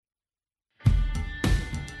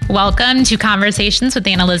Welcome to Conversations with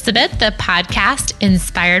Anne Elizabeth, the podcast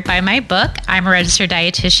inspired by my book, I'm a Registered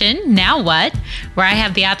Dietitian, Now What?, where I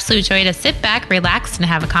have the absolute joy to sit back, relax, and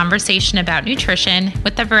have a conversation about nutrition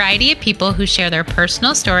with a variety of people who share their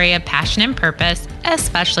personal story of passion and purpose,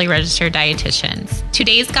 especially registered dietitians.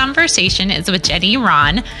 Today's conversation is with Jenny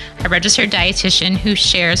Rahn, a registered dietitian who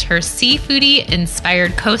shares her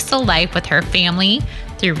seafoodie-inspired coastal life with her family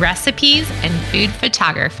through recipes and food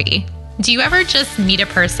photography. Do you ever just meet a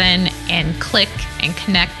person and click and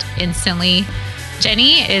connect instantly?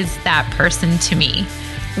 Jenny is that person to me.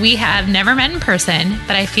 We have never met in person,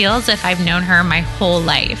 but I feel as if I've known her my whole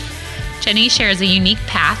life. Jenny shares a unique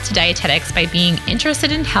path to dietetics by being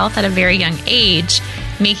interested in health at a very young age,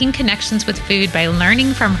 making connections with food by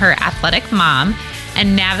learning from her athletic mom,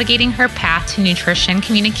 and navigating her path to nutrition,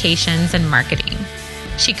 communications, and marketing.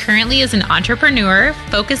 She currently is an entrepreneur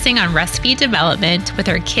focusing on recipe development with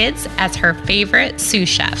her kids as her favorite sous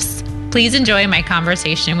chefs. Please enjoy my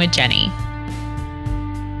conversation with Jenny.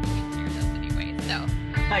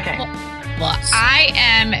 Okay. Well, I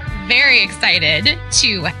am very excited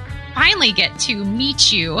to finally get to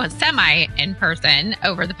meet you semi in person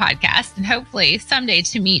over the podcast and hopefully someday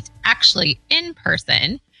to meet actually in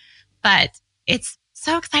person. But it's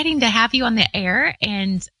so exciting to have you on the air,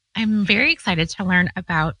 and I'm very excited to learn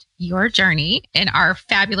about your journey in our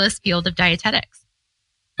fabulous field of dietetics.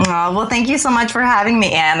 Oh, well, thank you so much for having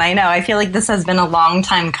me, Anne. I know, I feel like this has been a long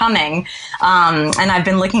time coming, and I've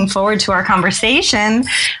been looking forward to our conversation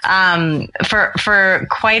for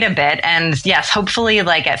quite a bit. And yes, hopefully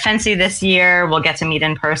like at Fancy this year, we'll get to meet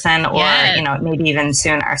in person or, maybe even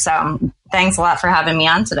sooner. So thanks a lot for having me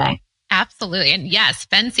on today. Absolutely. And yes,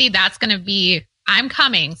 Fancy, that's going to be, I'm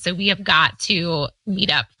coming. So we have got to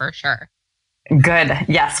meet up for sure. Good.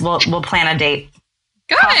 Yes. We'll plan a date.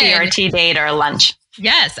 Good. Coffee or a tea date or lunch.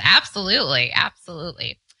 Yes, absolutely.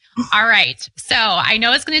 Absolutely. All right. So I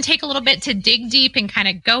know it's going to take a little bit to dig deep and kind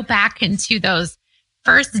of go back into those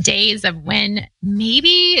first days of when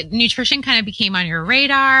maybe nutrition kind of became on your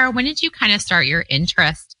radar. When did you kind of start your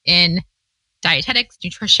interest in dietetics,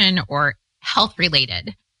 nutrition, or health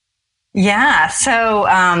related? Yeah. So,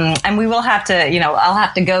 and we will have to, I'll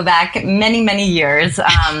have to go back many, many years.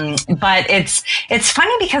 But it's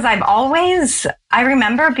funny because I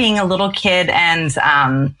remember being a little kid and,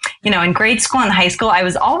 in grade school and high school, I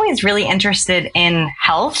was always really interested in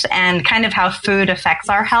health and kind of how food affects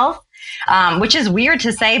our health. Which is weird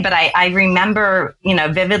to say, but I remember,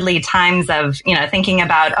 vividly times of, thinking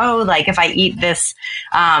about, like if I eat this,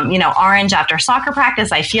 orange after soccer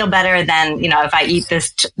practice, I feel better than, if I eat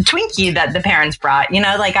this Twinkie that the parents brought,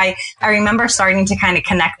 I remember starting to kind of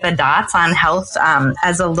connect the dots on health,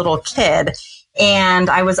 as a little kid. And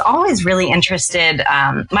I was always really interested.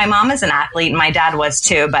 My mom is an athlete and my dad was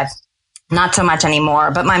too, but not so much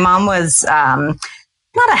anymore. But my mom was,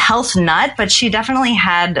 not a health nut, but she definitely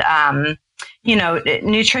had,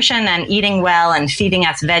 nutrition and eating well and feeding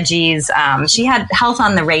us veggies. She had health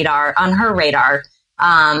on her radar.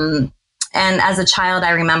 And as a child, I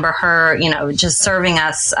remember her, just serving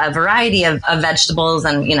us a variety of vegetables.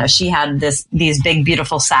 And, she had these big,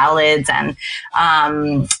 beautiful salads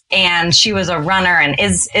and she was a runner and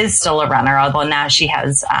is still a runner, although now she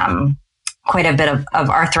has, quite a bit of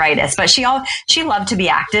arthritis, but she loved to be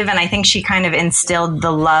active. And I think she kind of instilled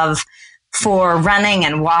the love for running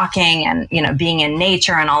and walking and, being in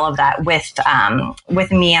nature and all of that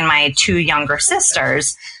with me and my two younger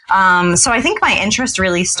sisters. So I think my interest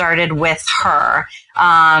really started with her.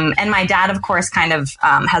 And my dad, of course, kind of,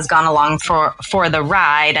 has gone along for the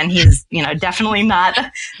ride, and he's, definitely not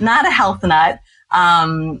a health nut.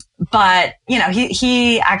 But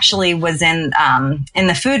he actually was in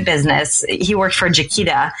the food business. He worked for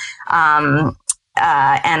Chiquita, and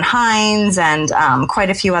Heinz and, quite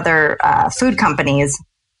a few other, food companies.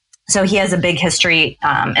 So he has a big history,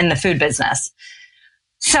 in the food business.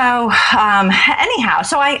 So, anyhow,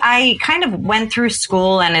 so I kind of went through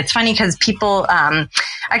school, and it's funny because people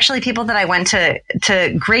that I went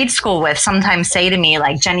to grade school with sometimes say to me,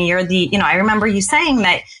 like, Jenny, you're I remember you saying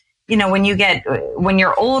that, when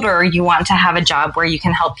you're older, you want to have a job where you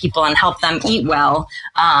can help people and help them eat well.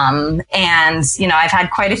 And, I've had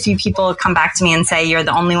quite a few people come back to me and say, you're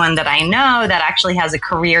the only one that I know that actually has a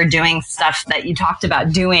career doing stuff that you talked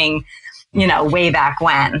about doing, way back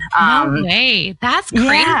when. No way. That's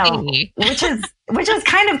crazy. Yeah, which is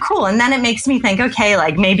kind of cool. And then it makes me think, okay,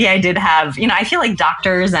 like maybe I did have, I feel like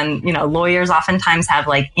doctors and, lawyers oftentimes have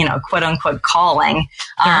like, quote unquote calling.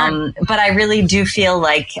 Sure. But I really do feel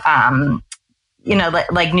like,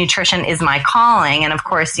 like nutrition is my calling. And of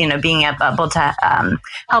course, being able to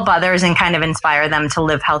help others and kind of inspire them to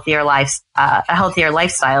live a healthier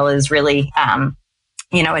lifestyle is really,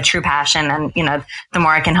 a true passion. And, the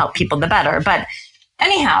more I can help people, the better. But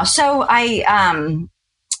anyhow, so I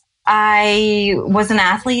was an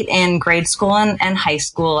athlete in grade school and high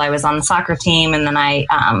school. I was on the soccer team, and then I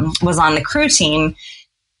was on the crew team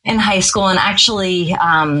in high school, and actually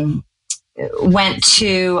I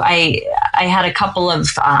had a couple of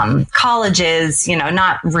colleges,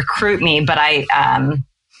 not recruit me, but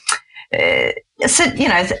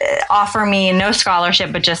offer me no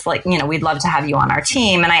scholarship, but just like, we'd love to have you on our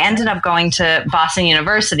team. And I ended up going to Boston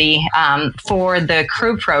University for the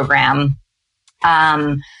crew program.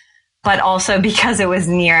 But also because it was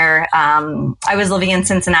near, I was living in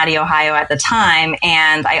Cincinnati, Ohio at the time,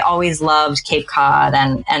 and I always loved Cape Cod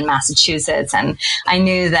and Massachusetts. And I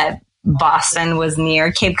knew that Boston was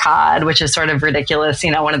near Cape Cod, which is sort of ridiculous,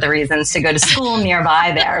 one of the reasons to go to school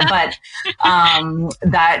nearby there. But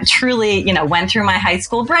that truly, went through my high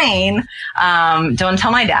school brain. Don't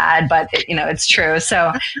tell my dad, but it's true.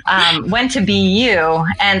 So went to BU,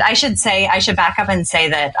 and I should back up and say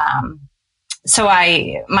that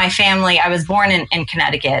my family, I was born in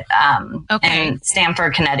Connecticut, in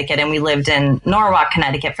Stamford, Connecticut, and we lived in Norwalk,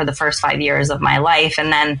 Connecticut for the first 5 years of my life.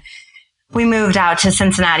 And then we moved out to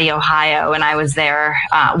Cincinnati, Ohio, and I was there.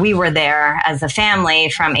 We were there as a family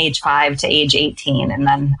from age 5 to age 18. And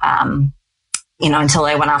then, until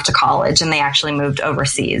I went off to college, and they actually moved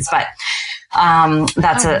overseas. But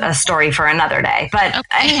that's a story for another day. But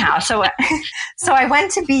anyhow, so I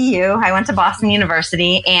went to BU, I went to Boston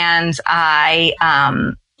University, and I,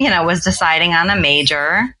 was deciding on a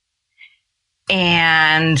major.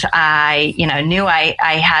 And I, knew I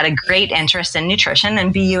had a great interest in nutrition,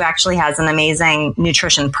 and BU actually has an amazing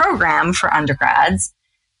nutrition program for undergrads.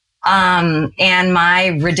 And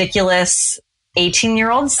my ridiculous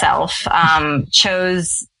 18-year-old self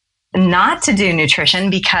chose not to do nutrition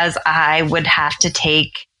because I would have to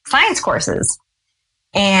take science courses.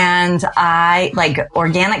 And I like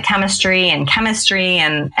organic chemistry and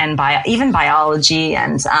even biology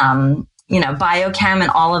and, biochem and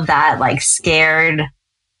all of that, like scared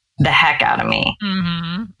the heck out of me.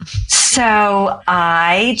 Mm-hmm. So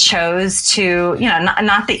I chose to,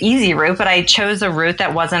 not the easy route, but I chose a route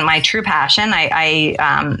that wasn't my true passion. I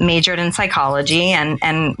majored in psychology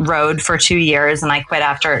and rode for 2 years, and I quit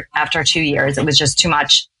after 2 years. It was just too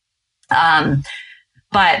much.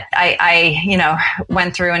 But I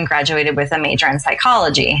went through and graduated with a major in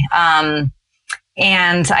psychology.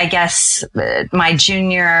 And I guess my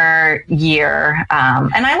junior year,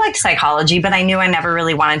 and I liked psychology, but I knew I never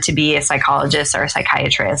really wanted to be a psychologist or a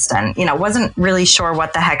psychiatrist, and, wasn't really sure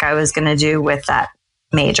what the heck I was going to do with that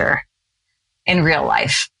major in real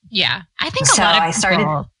life. Yeah. I think a lot of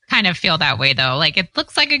people kind of feel that way, though. Like, it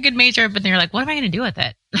looks like a good major, but then you're like, what am I going to do with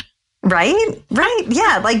it? Right.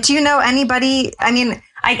 Yeah. Like, do you know anybody? I mean,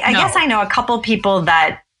 I guess I know a couple people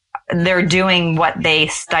that they're doing what they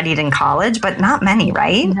studied in college, but not many,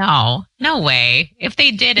 right? No way. If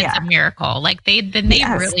they did, it's a miracle. Like they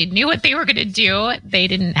really knew what they were going to do. They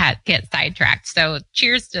didn't get sidetracked. So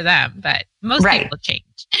cheers to them. But most people change.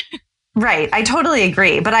 Right. I totally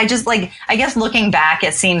agree. But I just I guess looking back,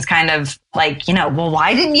 it seems kind of like, well,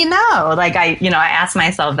 why didn't you know? Like I asked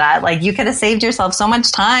myself that, like, you could have saved yourself so much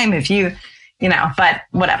time if you, but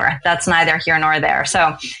whatever, that's neither here nor there.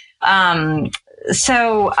 So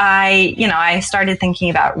I started thinking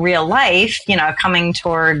about real life, coming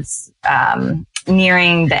towards,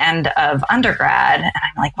 nearing the end of undergrad. And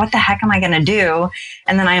I'm like, what the heck am I going to do?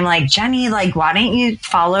 And then I'm like, Jenny, like, why don't you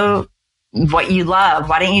follow what you love?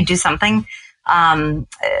 Why don't you do something,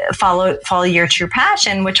 follow your true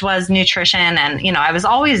passion, which was nutrition. And, I was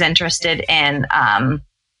always interested in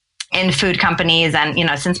food companies.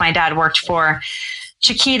 And, since my dad worked for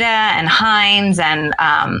Chiquita and Heinz, and,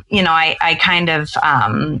 I kind of,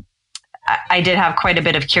 I did have quite a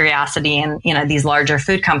bit of curiosity in, these larger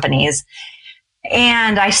food companies.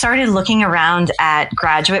 And I started looking around at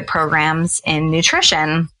graduate programs in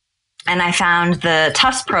nutrition, and I found the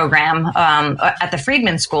Tufts program, at the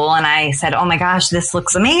Friedman School. And I said, oh my gosh, this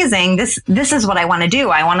looks amazing. This is what I want to do.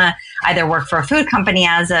 I want to either work for a food company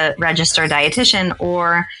as a registered dietitian,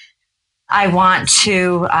 or I want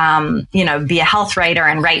to, be a health writer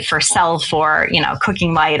and write for Self or,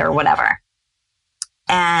 Cooking Light or whatever.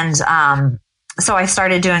 And so I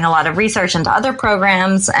started doing a lot of research into other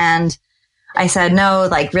programs, and I said, no,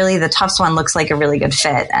 like really the Tufts one looks like a really good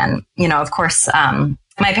fit. And, of course,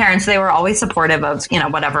 my parents, they were always supportive of,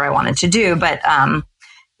 whatever I wanted to do. But,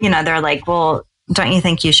 they're like, well, don't you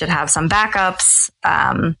think you should have some backups?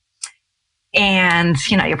 and,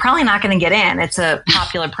 you're probably not going to get in. It's a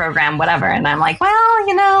popular program, whatever. And I'm like,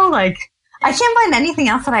 well, like I can't find anything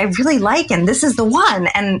else that I really like. And this is the one.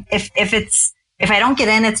 And if I don't get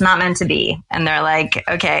in, it's not meant to be. And they're like,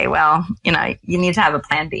 okay, well, you need to have a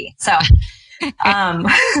plan B. So, and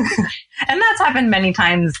that's happened many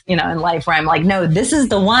times, in life where I'm like, no, this is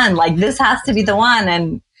the one, like this has to be the one.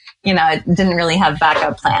 And, it didn't really have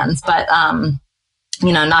backup plans, but,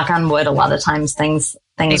 knock on wood, a lot of times things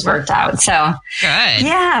worked out. So good.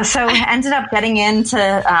 Yeah. So I ended up getting into,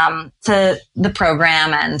 to the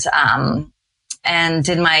program and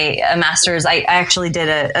did my master's. I actually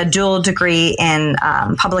did a dual degree in,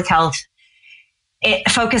 public health,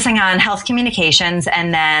 focusing on health communications,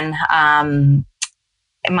 and then,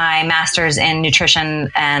 my master's in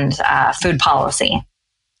nutrition and, food policy.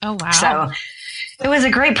 Oh, wow. So it was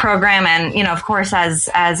a great program. And, of course, as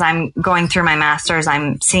I'm going through my master's,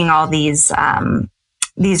 I'm seeing all these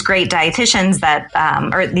great dietitians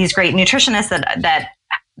or these great nutritionists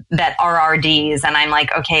that are RDs. And I'm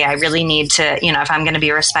like, okay, I really need to, if I'm going to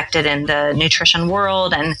be respected in the nutrition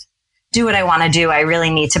world and do what I want to do, I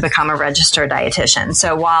really need to become a registered dietitian.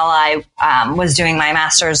 So while I was doing my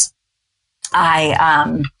master's,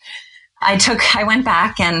 I went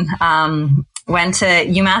back and went to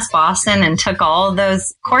UMass Boston and took all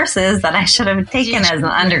those courses that I should have taken as an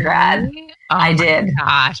undergrad. Oh, I did.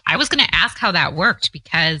 Gosh, I was going to ask how that worked,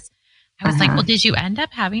 because I was like, well, did you end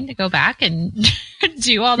up having to go back and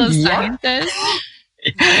do all those sciences?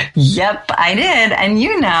 Yep, I did. And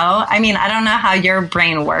I don't know how your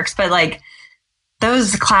brain works, but like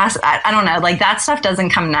those I don't know, like that stuff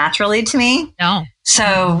doesn't come naturally to me. No.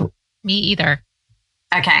 So me either.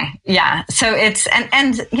 Okay. Yeah. So it's,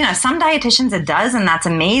 and some dietitians it does, and that's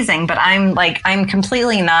amazing, but I'm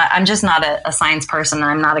just not a science person.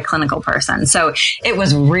 I'm not a clinical person. So it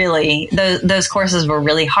was really, those courses were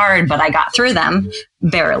really hard, but I got through them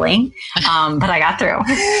barely. But I got through.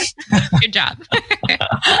 Good job.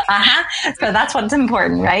 So that's what's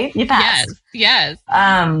important, right? You passed. Yes.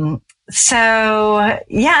 So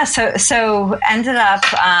ended up,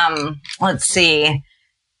 let's see,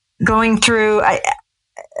 going through,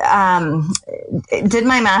 did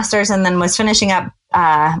my master's and then was finishing up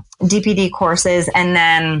DPD courses, and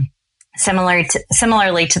then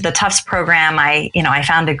similarly to the Tufts program, I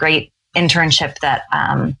found a great internship that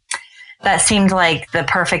seemed like the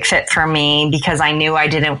perfect fit for me, because I knew I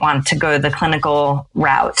didn't want to go the clinical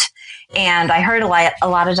route. And I heard a lot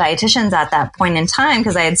of dietitians at that point in time,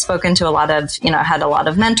 because I had spoken to a lot of, had a lot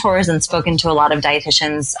of mentors and spoken to a lot of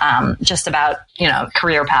dietitians just about,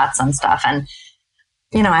 career paths and stuff. And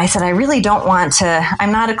I said, I really don't want to,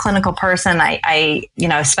 I'm not a clinical person. I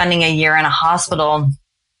spending a year in a hospital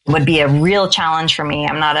would be a real challenge for me.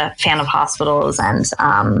 I'm not a fan of hospitals, and,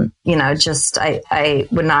 I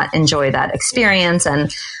would not enjoy that experience.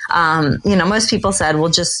 And, most people said, well,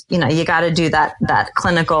 just, you got to do that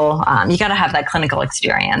clinical, you got to have that clinical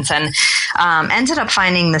experience, and, ended up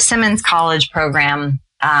finding the Simmons College program,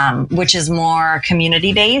 which is more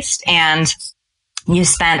community based, and you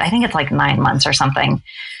spend, I think it's like 9 months or something,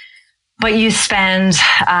 but you spend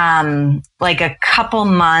like a couple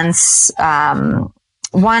months, a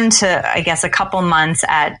couple months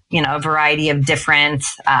at, a variety of different,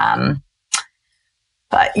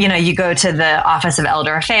 you go to the Office of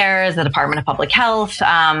Elder Affairs, the Department of Public Health.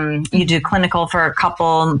 You do clinical for a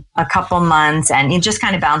couple months, and you just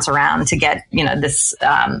kind of bounce around to get, this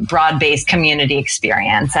broad-based community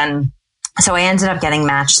experience. And so I ended up getting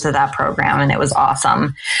matched to that program, and it was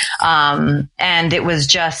awesome. And it was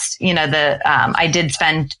just, I did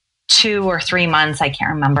spend 2 or 3 months, I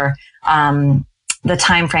can't remember the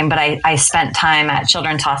time frame, but I spent time at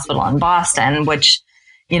Children's Hospital in Boston, which,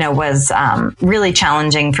 was really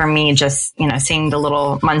challenging for me, just, seeing the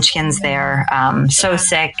little munchkins there, so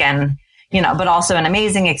sick, and, but also an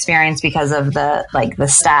amazing experience because of the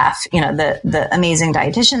staff, the amazing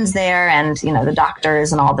dietitians there, and, the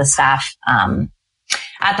doctors and all the staff,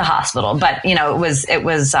 at the hospital. But, it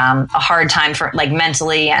was a hard time for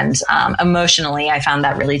mentally and, emotionally. I found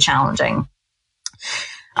that really challenging.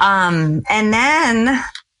 And then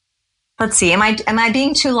let's see, am I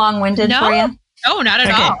being too long-winded for you? No, not at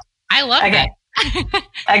all. I love it.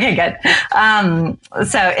 Okay, good.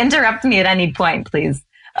 So interrupt me at any point, please.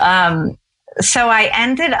 So I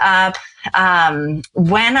ended up,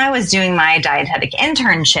 when I was doing my dietetic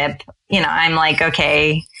internship, I'm like,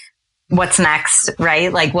 okay, what's next,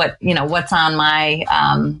 right? Like what's on my,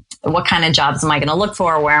 what kind of jobs am I going to look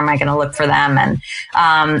for? Where am I going to look for them?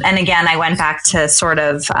 And again, I went back to sort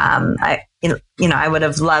of, I would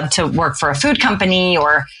have loved to work for a food company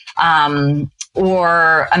or,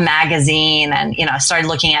 or a magazine, and, you know, started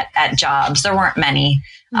looking at jobs. There weren't many.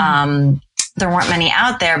 There weren't many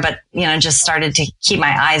out there, but, you know, just started to keep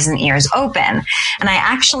my eyes and ears open. And I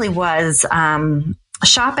actually was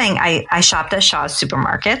shopping. I shopped at Shaw's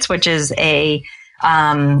Supermarkets, which is and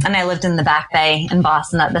I lived in the Back Bay in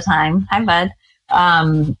Boston at the time. Hi, bud.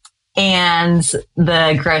 And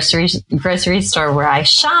the grocery store where I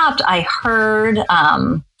shopped, I heard,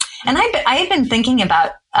 and I had been thinking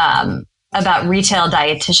about retail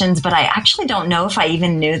dietitians, but I actually don't know if I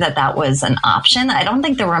even knew that was an option. I don't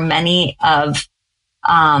think there were many retail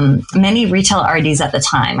RDs at the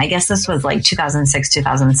time. I guess this was like 2006,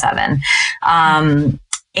 2007.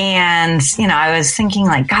 And, you know, I was thinking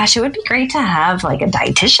like, gosh, it would be great to have like a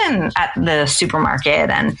dietitian at the supermarket.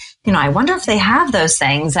 And, you know, I wonder if they have those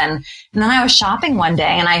things. And then I was shopping one day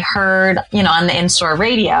and I heard, you know, on the in-store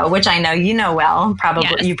radio, which I know you know well, probably,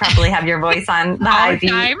 yes. You probably have your voice on the all IV. The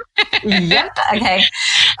time. Yep. Okay.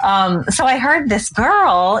 So I heard this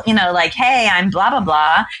girl, you know, like, hey, I'm blah, blah,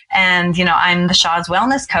 blah. And, you know, I'm the Shaw's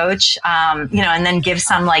wellness coach, you know, and then give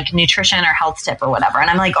some like nutrition or health tip or whatever. And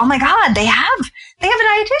I'm like, oh my God, they have a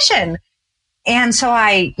dietitian. And so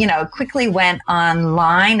I, you know, quickly went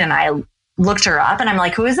online and I looked her up and I'm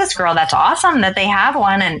like, who is this girl? That's awesome that they have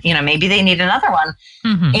one. And, you know, maybe they need another one.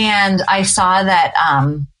 Mm-hmm. And I saw that,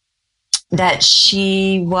 that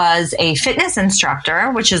she was a fitness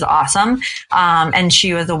instructor, which is awesome. And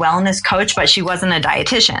she was a wellness coach, but she wasn't a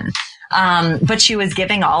dietitian. But she was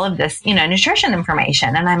giving all of this, you know, nutrition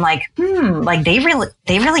information. And I'm like, like they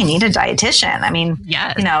really need a dietitian. I mean,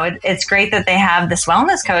 yes. You know, it's great that they have this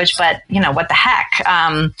wellness coach, but, you know, what the heck?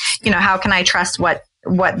 You know, how can I trust what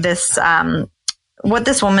this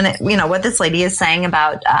woman, you know, what this lady is saying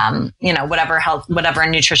about, you know, whatever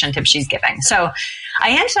nutrition tip she's giving. So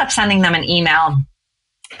I ended up sending them an email,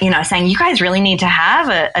 you know, saying, you guys really need to have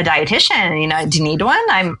a dietitian. You know, do you need one?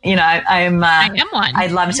 I am one.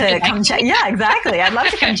 I'd love to come chat. Yeah, exactly. I'd love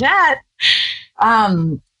to come chat.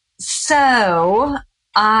 So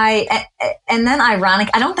and then I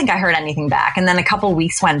don't think I heard anything back. And then a couple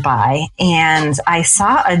weeks went by and I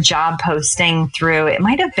saw a job posting through, it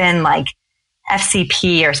might've been like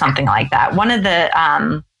FCP or something like that. One of the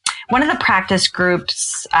practice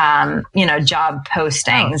groups, you know, job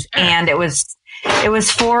postings. Oh, sure. And it was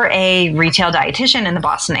for a retail dietitian in the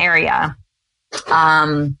Boston area.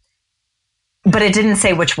 But it didn't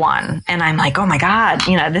say which one. And I'm like, oh my God,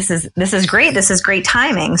 you know, this is great. This is great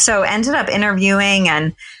timing. So ended up interviewing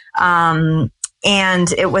and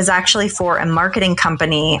it was actually for a marketing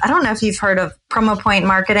company. I don't know if you've heard of Promo Point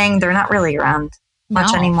Marketing. They're not really around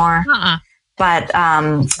much anymore. Uh-uh. But,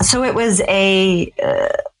 so it was a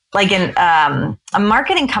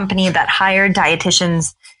marketing company that hired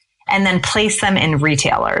dietitians and then place them in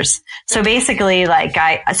retailers. So basically, like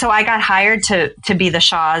I got hired to be the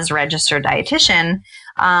Shaw's registered dietitian.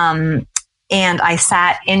 And I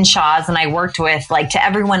sat in Shaw's and I worked with, like, to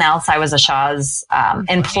everyone else, I was a Shaw's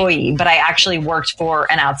employee, but I actually worked for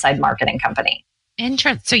an outside marketing company.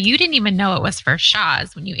 Interesting. So you didn't even know it was for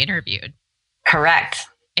Shaw's when you interviewed. Correct.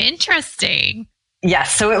 Interesting.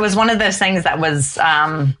 Yes. So it was one of those things that was,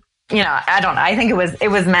 you know, I don't know. I think it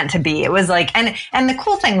was meant to be. It was like, and the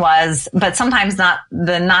cool thing was, but sometimes not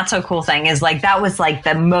so cool thing is like, that was like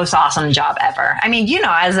the most awesome job ever. I mean, you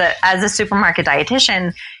know, as a supermarket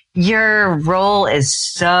dietitian, your role is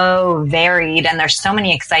so varied and there's so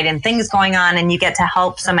many exciting things going on and you get to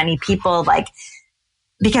help so many people, like,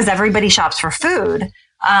 because everybody shops for food.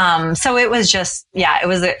 So it was just, yeah,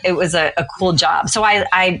 it was a cool job. So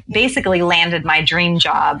I basically landed my dream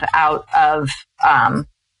job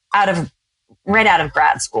right out of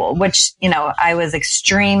grad school, which, you know, I was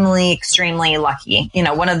extremely, extremely lucky. You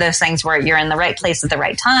know, one of those things where you're in the right place at the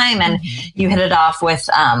right time and you hit it off with,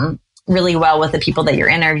 really well with the people that you're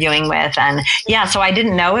interviewing with. And yeah, so I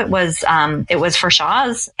didn't know it was for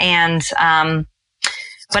Shaw's and,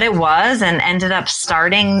 but it was, and ended up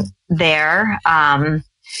starting there. And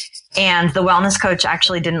the wellness coach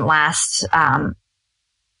actually didn't last for,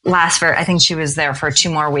 I think she was there for 2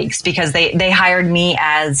 more weeks because they hired me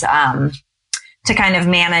as, to kind of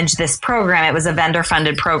manage this program. It was a vendor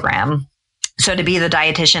funded program. So to be the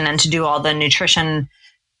dietitian and to do all the nutrition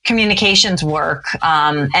communications work.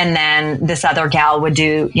 And then this other gal would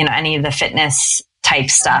do, you know, any of the fitness type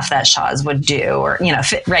stuff that Shaw's would do, or, you know,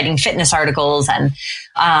 writing fitness articles and,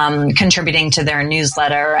 contributing to their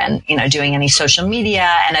newsletter and, you know, doing any social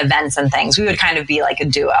media and events and things. We would kind of be like a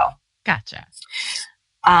duo. Gotcha.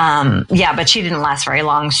 Yeah, but she didn't last very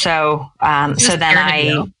long. So, so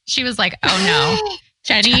then she was like, oh no,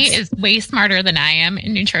 Jenny is way smarter than I am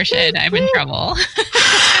in nutrition. I'm in trouble.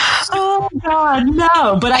 Oh God,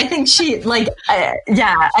 no. But I think she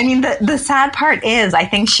yeah. I mean, the sad part is, I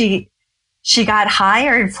think she got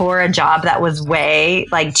hired for a job that was way,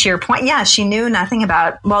 like, to your point. Yeah, she knew nothing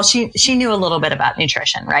about. Well, she knew a little bit about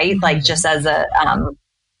nutrition, right? Mm-hmm. Like, just as a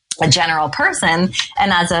general person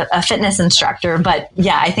and as a fitness instructor. But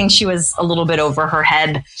yeah, I think she was a little bit over her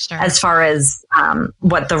head as far as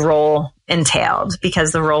what the role entailed,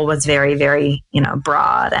 because the role was very, very,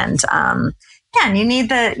 broad. And and you need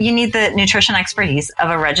the nutrition expertise of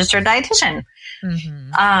a registered dietitian.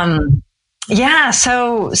 Mm-hmm. Yeah.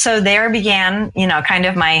 So there began, kind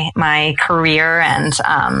of my career and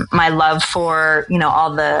my love for,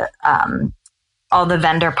 all the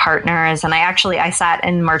vendor partners. And I sat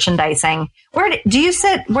in merchandising. Where do you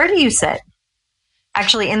sit?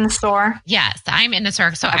 Actually in the store? Yes, I'm in the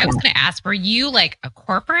store. So okay. I was going to ask, were you like a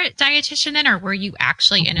corporate dietitian then, or were you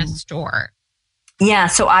actually in a store? Yeah.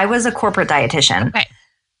 So I was a corporate dietitian. Okay.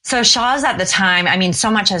 So Shaw's at the time, I mean,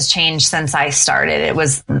 so much has changed since I started. It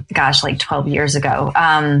was, like 12 years ago.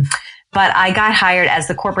 But I got hired as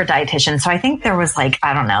the corporate dietitian. So I think there was like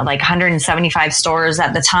 175 stores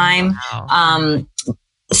at the time. Wow.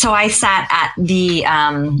 So I sat at the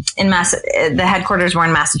headquarters were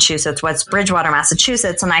in Massachusetts, what's Bridgewater,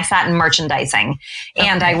 Massachusetts. And I sat in merchandising,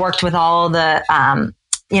 and I worked with all the,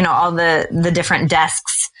 all the different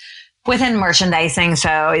desks within merchandising.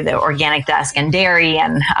 So the organic desk and dairy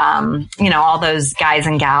and, all those guys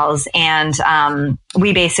and gals. And,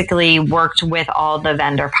 we basically worked with all the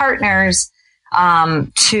vendor partners,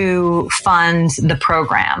 to fund the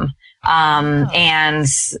program.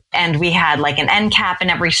 And we had like an end cap in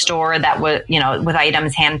every store that was, with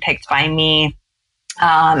items handpicked by me.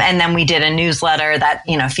 And then we did a newsletter that,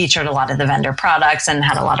 featured a lot of the vendor products and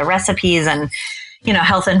had a lot of recipes and,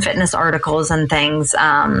 health and fitness articles and things.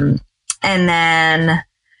 And then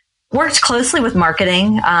worked closely with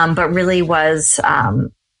marketing, but really was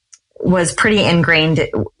pretty ingrained,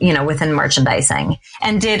 within merchandising,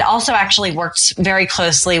 and did also actually worked very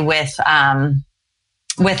closely with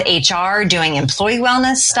HR doing employee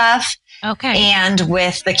wellness stuff. Okay. And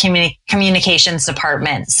with the communications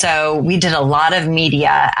department. So we did a lot of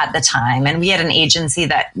media at the time, and we had an agency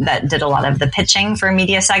that did a lot of the pitching for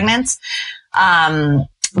media segments.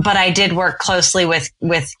 But I did work closely with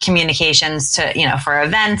communications to, for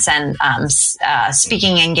events and,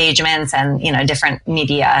 speaking engagements and, different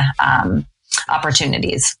media,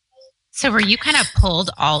 opportunities. So were you kind of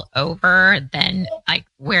pulled all over then, like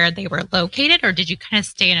where they were located, or did you kind of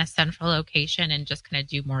stay in a central location and just kind of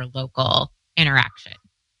do more local interaction?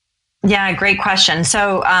 Yeah, great question.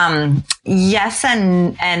 So, yes,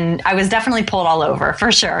 and I was definitely pulled all over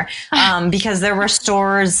for sure. Because there were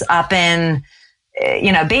stores up in,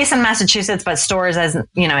 based in Massachusetts, but stores as,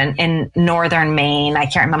 in northern Maine. I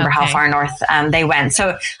can't remember how far north they went.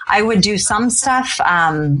 So I would do some stuff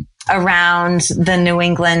around the New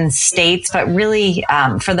England states, but really,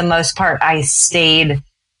 for the most part, I stayed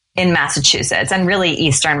in Massachusetts and really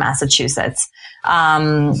Eastern Massachusetts.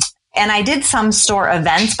 And I did some store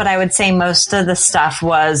events, but I would say most of the stuff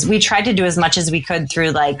we tried to do as much as we could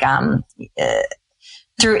through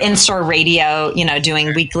through in-store radio,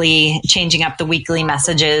 doing changing up the weekly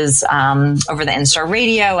messages over the in-store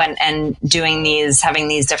radio and having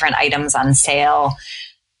these different items on sale,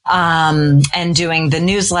 and doing the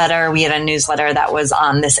newsletter. We had a newsletter that was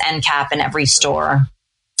on this end cap in every store.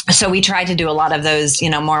 So we tried to do a lot of those,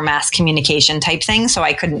 more mass communication type things. So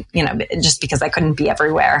I couldn't, just because I couldn't be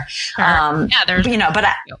everywhere. Sure. There's, but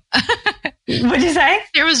what'd you say?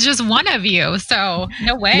 There was just one of you. So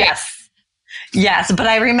no way. Yes, but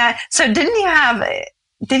I remember. So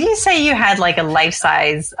did you say you had like a life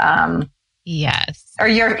size? Yes. Or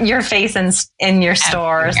your face in your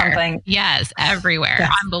store or something? Yes, everywhere.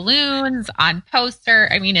 Yes. On balloons, on poster.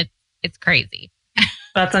 I mean, it's crazy.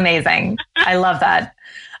 That's amazing. I love that.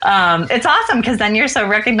 It's awesome because then you're so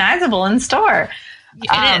recognizable in store.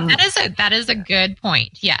 That is a good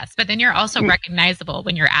point. Yes. But then you're also recognizable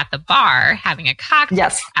when you're at the bar having a cocktail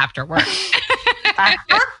after work.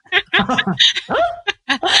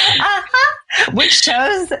 Which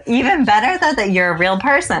shows even better that you're a real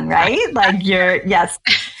person, right? Like you're yes,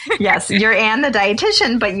 you're Anne the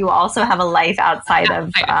dietitian, but you also have a life outside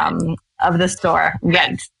of the store.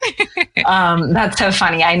 Right. That's so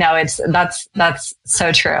funny. I know that's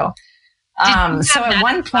so true. So at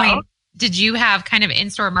one point, did you have kind of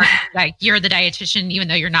in-store marketing, like you're the dietitian, even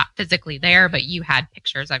though you're not physically there, but you had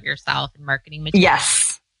pictures of yourself and marketing materials?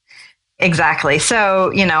 Yes. Exactly.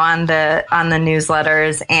 So, on the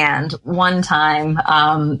newsletters, and one time,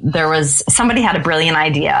 somebody had a brilliant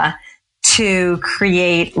idea, to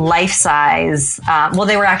create life-size,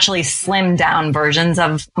 they were actually slimmed down versions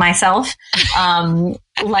of myself.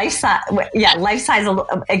 Life-size,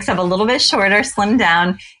 except a little bit shorter, slimmed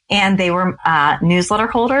down. And they were newsletter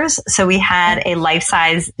holders. So we had a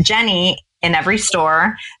life-size Jenny in every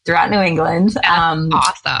store throughout New England.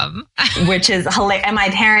 Awesome. Which is hilarious. And my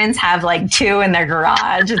parents have like 2 in their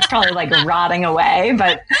garage. It's probably like rotting away,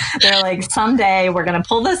 but they're like, someday we're going to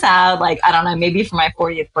pull this out. Like, I don't know, maybe for my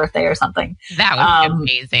 40th birthday or something. That would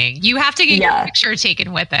be amazing. You have to get your picture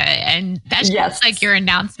taken with it. And that's just like your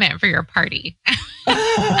announcement for your party.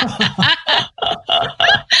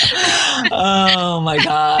 Oh my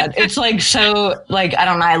God. It's like, so like, I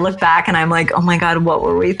don't know. I look back and I'm like, oh my God, what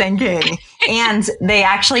were we thinking? And they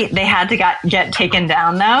had to get taken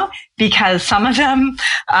down though, because some of them,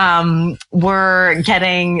 were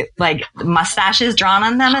getting like mustaches drawn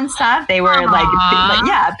on them and stuff. They were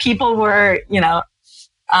like, people were,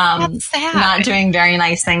 not doing very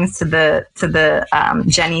nice things to the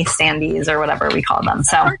Jenny standees or whatever we call them.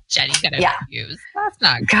 So poor Jenny got abused. That's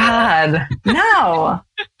not good. God, no.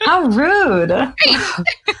 How rude.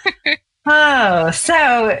 Oh, so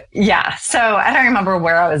I don't remember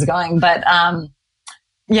where I was going, but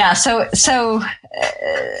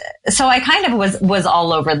so I kind of was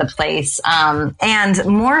all over the place, and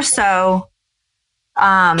more so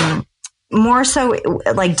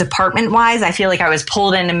like department wise, I feel like I was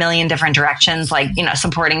pulled in a million different directions, like,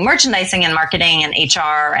 supporting merchandising and marketing and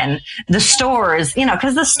HR and the stores,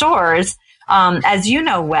 because the stores, as you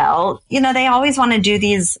know, well, they always want to do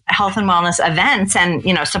these health and wellness events and,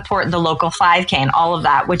 support the local 5K and all of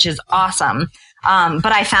that, which is awesome. But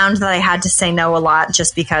I found that I had to say no a lot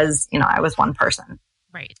just because, I was one person.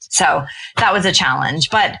 Right. So that was a challenge,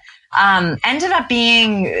 but, ended up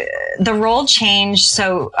being the role changed.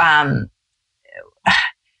 So,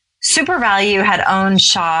 Super Value had owned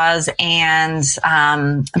Shaw's, and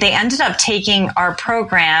they ended up taking our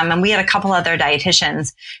program, and we had a couple other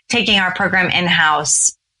dietitians taking our program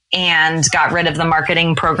in-house and got rid of the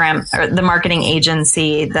marketing program or the marketing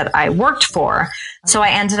agency that I worked for. So I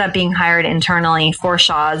ended up being hired internally for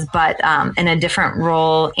Shaw's, but in a different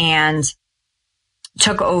role, and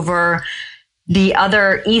took over the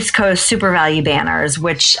other East Coast Super Value banners,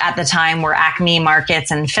 which at the time were Acme Markets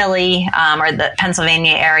in Philly, or the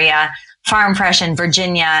Pennsylvania area, Farm Fresh in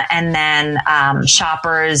Virginia, and then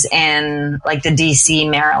Shoppers in like the DC,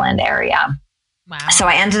 Maryland area. Wow. So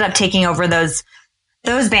I ended up taking over those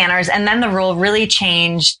banners, and then the role really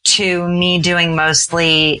changed to me doing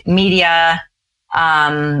mostly media.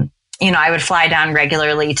 I would fly down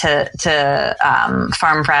regularly to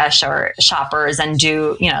Farm Fresh or Shoppers and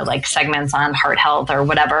do, like segments on heart health or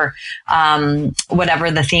whatever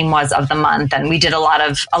the theme was of the month. And we did a lot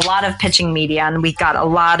of pitching media, and we got a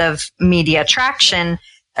lot of media traction,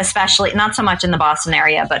 especially not so much in the Boston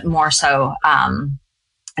area, but more so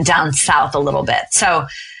down south a little bit. So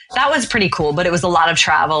that was pretty cool, but it was a lot of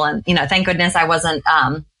travel. And, thank goodness I wasn't,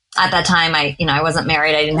 at that time, I wasn't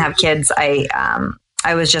married. I didn't have kids.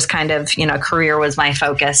 I was just kind of, career was my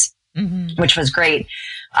focus, which was great.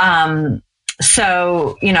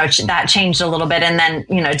 So, that changed a little bit, and then,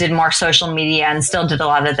 did more social media and still did a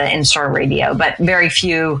lot of the in-store radio, but very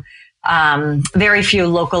few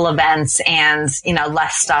local events and,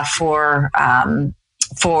 less stuff for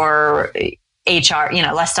HR,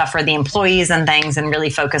 less stuff for the employees and things, and really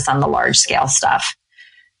focus on the large scale stuff.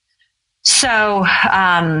 So,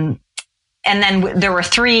 and then there were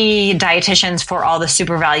 3 dietitians for all the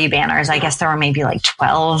Super Value banners. I guess there were maybe like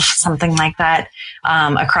 12, something like that,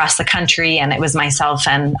 across the country. And it was myself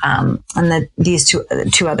and these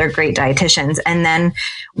two other great dietitians. And then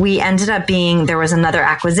we ended up there was another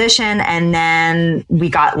acquisition, and then we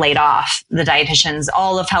got laid off, the dietitians,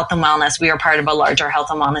 all of health and wellness. We were part of a larger health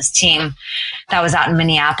and wellness team that was out in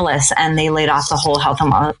Minneapolis, and they laid off the whole health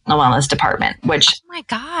and wellness department, which, oh my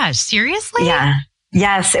gosh, seriously? Yeah.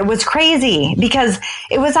 Yes, it was crazy because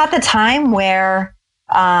it was at the time where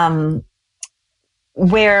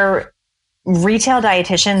retail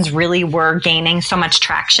dietitians really were gaining so much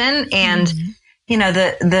traction, and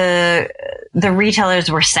the retailers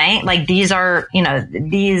were saying, like, these are our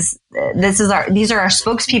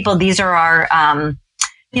spokespeople, these are our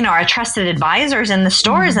our trusted advisors in the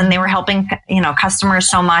stores, and they were helping, customers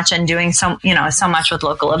so much and doing so much with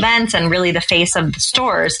local events and really the face of the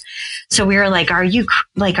stores. So we were like, are you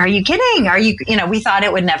kidding? We thought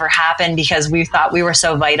it would never happen because we thought we were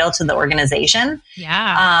so vital to the organization.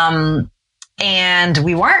 Yeah. And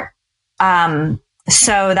we weren't.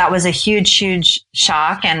 So that was a huge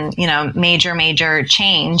shock and, major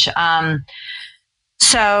change.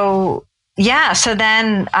 So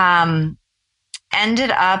then,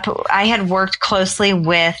 ended up, I had worked closely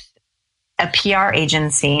with a PR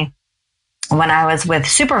agency when I was with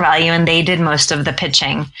SuperValue, and they did most of the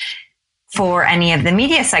pitching for any of the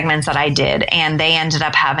media segments that I did. And they ended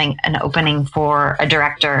up having an opening for a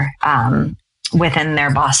director within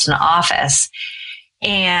their Boston office.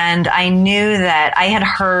 And I knew that I had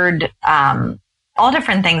heard all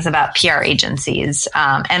different things about PR agencies.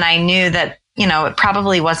 And I knew that, you know, it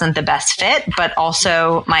probably wasn't the best fit, but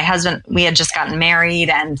also my husband, we had just gotten married,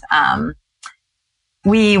 and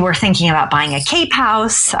we were thinking about buying a Cape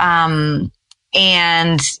house.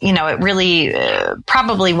 And, you know, it really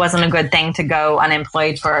probably wasn't a good thing to go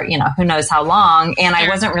unemployed for, you know, who knows how long. And I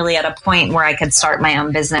wasn't really at a point where I could start my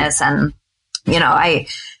own business. And, you know,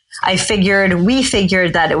 we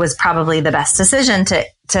figured that it was probably the best decision to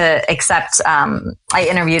accept. I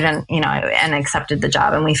interviewed and accepted the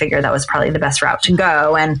job, and we figured that was probably the best route to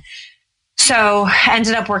go. And so I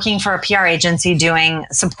ended up working for a PR agency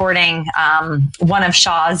supporting one of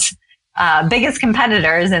Shaw's biggest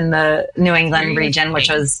competitors in the New England region, which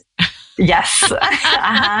was, yes.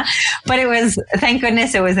 But it was, thank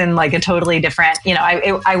goodness it was in like a totally different, you know,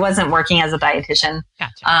 I wasn't working as a dietitian.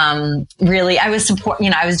 Gotcha. Really, I was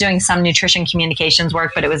I was doing some nutrition communications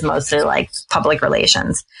work, but it was mostly like public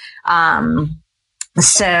relations. But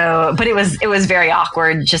it was very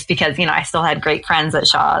awkward just because, you know, I still had great friends at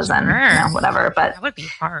Shaw's and you know, whatever, but that would be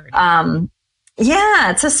hard. Yeah,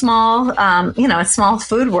 it's a small, a small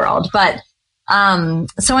food world, but,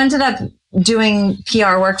 so I ended up doing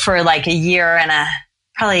PR work for like a year and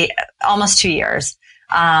probably almost 2 years.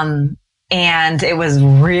 And it was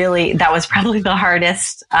that was probably the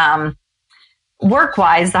hardest,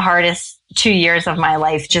 work-wise, the hardest 2 years of my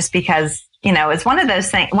life, just because, you know, it's one of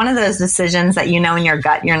those decisions that, you know, in your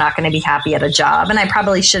gut, you're not going to be happy at a job. And I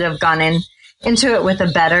probably should have gone into it with a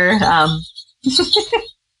better,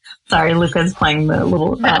 sorry, Luca's playing the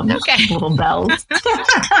little little bells.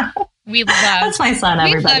 That's my son,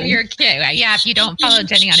 everybody. We love your kid. Yeah, if you don't follow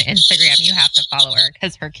Jenny on Instagram, you have to follow her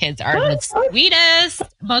because her kids are the sweetest,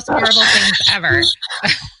 most adorable things ever.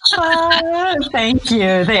 Thank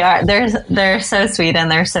you. They are. They're so sweet and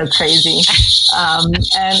they're so crazy. And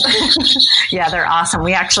yeah, they're awesome.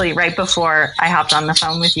 We actually, right before I hopped on the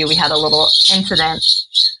phone with you, we had a little incident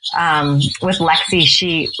with Lexi.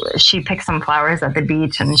 She picked some flowers at the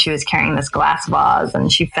beach, and she was carrying this glass vase,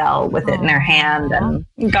 and she fell with it in her hand, and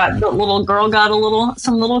the little girl got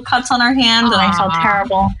some little cuts on her hand. And I felt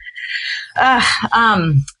terrible.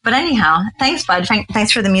 But anyhow, thanks, bud.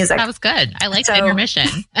 Thanks for the music. That was good. I like the intermission.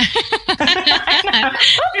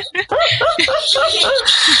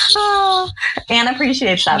 Anne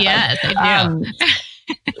appreciates that. Yes, I do.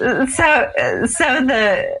 So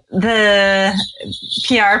the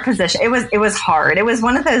PR position, it was hard. It was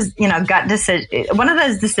one of those, you know, one of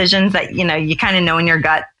those decisions that, you know, you kind of know in your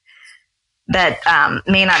gut that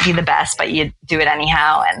may not be the best, but you do it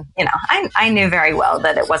anyhow. And, you know, I knew very well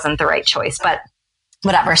that it wasn't the right choice, but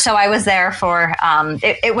whatever. So I was there for,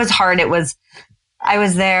 it was hard. I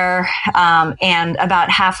was there, and about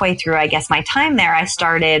halfway through, I guess, my time there, I had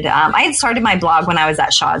started my blog when I was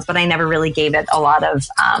at Shaw's, but I never really gave it a lot of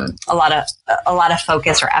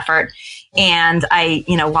focus or effort. And I,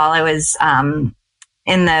 you know, while I was,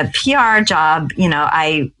 in the PR job, you know,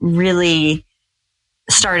 I really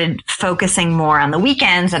started focusing more on the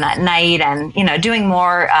weekends and at night, and, you know, doing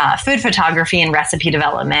more food photography and recipe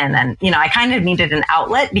development. And, you know, I kind of needed an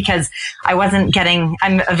outlet because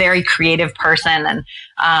I'm a very creative person,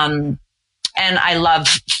 and I love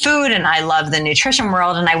food and I love the nutrition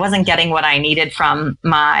world, and I wasn't getting what I needed from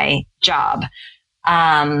my job.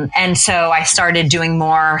 And so I started doing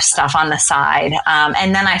more stuff on the side.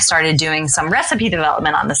 And then I started doing some recipe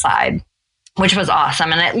development on the side, which was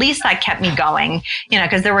awesome. And at least that kept me going, you know,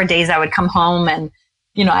 because there were days I would come home and,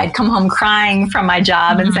 you know, I'd come home crying from my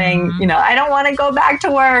job and saying, you know, I don't want to go back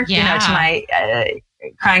to work, you know,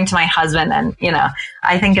 crying to my husband. And, you know,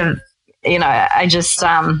 I think of, you know, I just,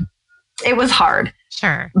 it was hard.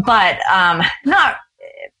 Sure. But,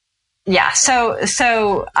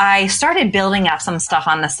 So I started building up some stuff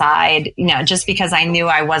on the side, you know, just because I knew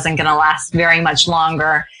I wasn't going to last very much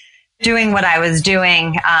longer doing what I was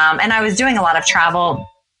doing. And I was doing a lot of travel,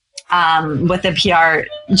 with the PR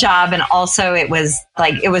job. And also it was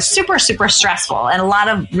super, super stressful, and a lot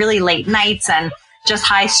of really late nights and just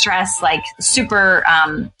high stress, like super,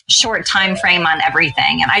 short time frame on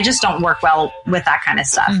everything. And I just don't work well with that kind of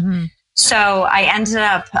stuff. Mm-hmm. So I ended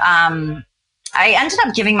up, I ended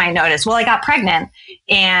up giving my notice. Well, I got pregnant,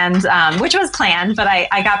 and which was planned, but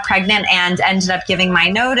I got pregnant and ended up giving my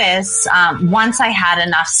notice once I had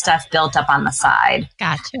enough stuff built up on the side.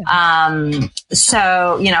 Gotcha.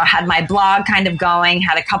 So, you know, had my blog kind of going,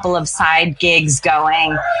 had a couple of side gigs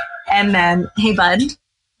going, and then, hey, bud.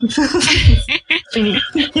 Can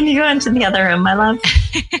you go into the other room, my love?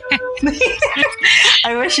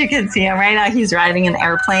 I wish you could see him right now. He's riding an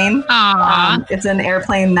airplane. It's an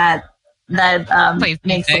airplane that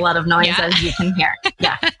makes a lot of noise, as you can hear.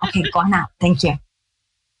 Yeah. Okay, go on out. Thank you.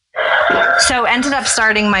 So ended up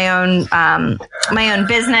starting my own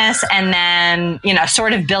business, and then, you know,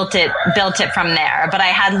 sort of built it from there. But I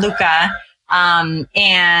had Luca, and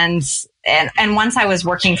once I was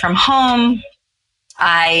working from home,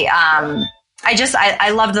 I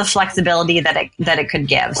loved the flexibility that it could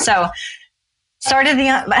give. So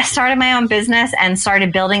started my own business and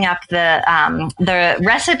started building up the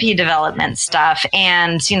recipe development stuff.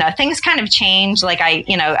 And, you know, things kind of changed. Like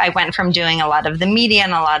I went from doing a lot of the media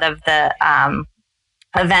and a lot of the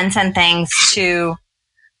events and things to,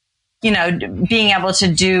 you know, being able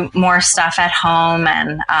to do more stuff at home,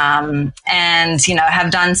 and, you know,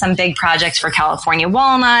 have done some big projects for California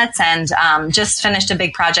Walnuts, and just finished a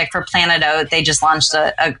big project for Planet Oat. They just launched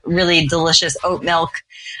a really delicious oat milk.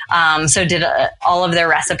 So did all of their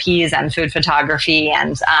recipes and food photography,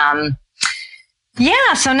 and so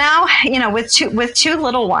now, you know, with two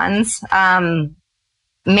little ones,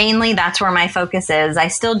 mainly that's where my focus is. I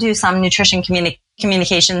still do some nutrition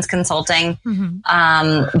communications consulting.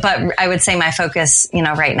 Mm-hmm. But I would say my focus, you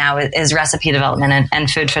know, right now is recipe development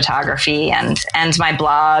and food photography, and my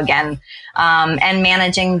blog, and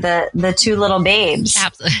managing the two little babes.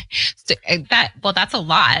 Absolutely. So that's a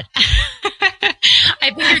lot.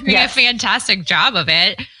 I think you're doing a fantastic job of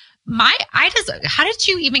it. How did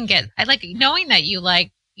you even get, knowing that you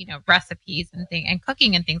like, you know, recipes and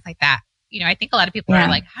cooking and things like that. You know, I think a lot of people are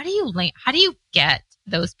like, how do you get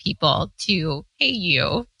those people to pay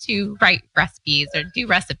you to write recipes or do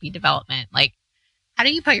recipe development? Like, how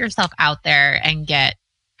do you put yourself out there and get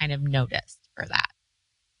kind of noticed for that?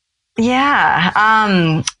 Yeah.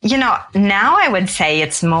 You know, now I would say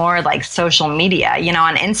it's more like social media. You know,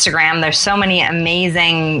 on Instagram, there's so many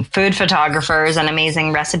amazing food photographers and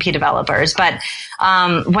amazing recipe developers. But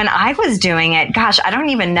when I was doing it, gosh, I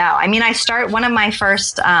don't even know. I mean, one of my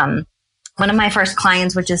first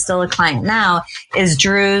clients, which is still a client now, is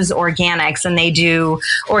Drew's Organics, and they do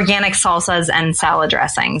organic salsas and salad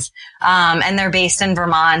dressings. And they're based in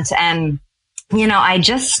Vermont. And, you know, I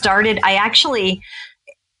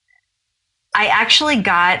actually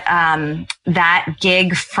got that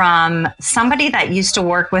gig from somebody that used to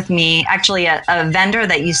work with me, actually a vendor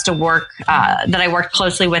that used to work, that I worked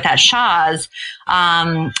closely with at Shaw's,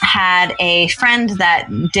 had a friend that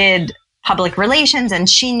did public relations, and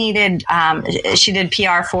she did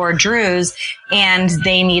PR for Drew's, and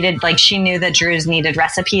they needed, she knew that Drew's needed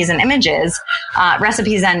recipes and images,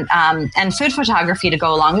 recipes and food photography to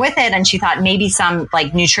go along with it. And she thought maybe some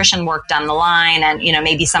nutrition work down the line, and, you know,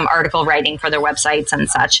 maybe some article writing for their websites and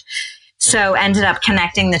such. So ended up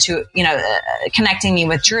connecting the two, connecting me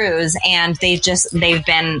with Drew's, and they've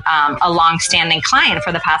been a long-standing client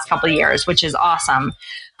for the past couple of years, which is awesome.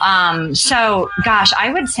 So gosh,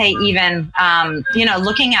 I would say even,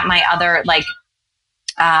 looking at my other,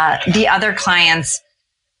 the other clients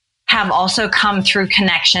have also come through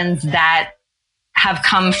connections that have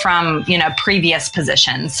come from, previous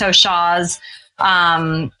positions. So Shaw's,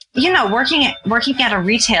 working at a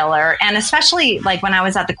retailer, and especially when I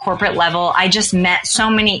was at the corporate level, I just met so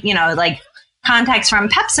many, contacts from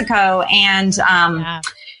PepsiCo and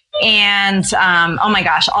oh my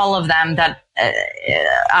gosh, all of them that,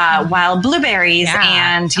 Wild Blueberries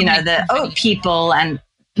and, the Oat People. And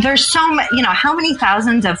there's so much, how many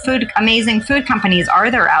thousands of amazing food companies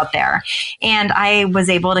are there out there? And I was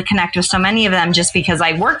able to connect with so many of them just because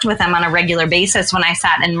I worked with them on a regular basis when I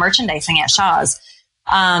sat in merchandising at Shaw's.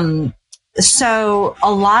 So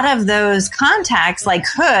a lot of those contacts, like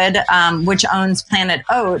Hood, which owns Planet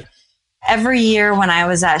Oat, every year when I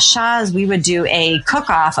was at Shaw's, we would do a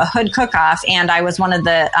cook-off, a Hood cook-off. And I was one of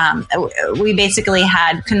we basically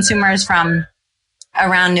had consumers from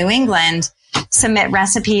around New England submit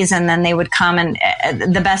recipes, and then they would come, and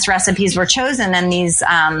the best recipes were chosen. And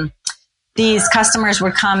these customers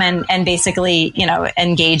would come and basically,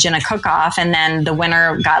 engage in a cook-off. And then the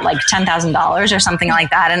winner got $10,000 or something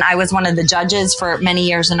like that. And I was one of the judges for many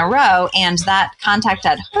years in a row. And that contact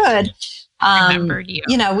at Hood, remembered you.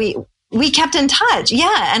 we kept in touch.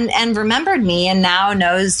 Yeah. And remembered me and now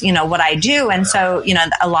knows, what I do. And so,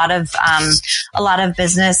 a lot of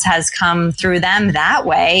business has come through them that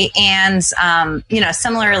way. And,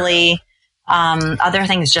 similarly, other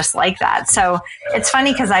things just like that. So it's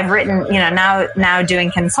funny because I've written, now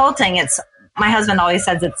doing consulting, my husband always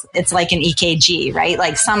says it's like an EKG, right?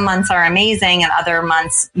 Like some months are amazing and other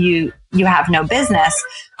months you have no business.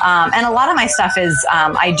 And a lot of my stuff is,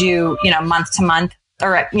 I do, month to month,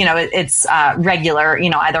 or, it's regular,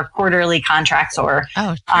 either quarterly contracts or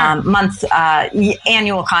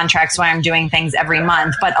annual contracts where I'm doing things every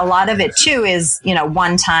month. But a lot of it too is,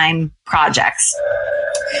 one-time projects.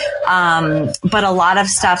 But a lot of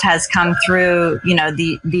stuff has come through,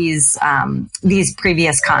 these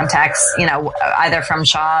previous contacts, either from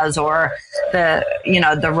Shaw's or the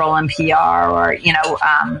Roland PR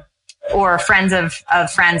or friends of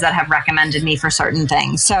friends that have recommended me for certain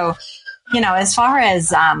things. So, as far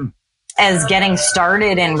as getting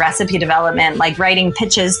started in recipe development, like writing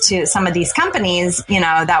pitches to some of these companies,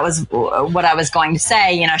 that was what I was going to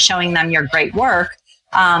say, showing them your great work.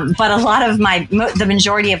 But a lot of the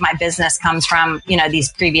majority of my business comes from,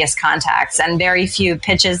 these previous contacts, and very few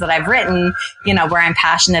pitches that I've written, where I'm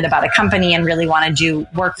passionate about a company and really want to do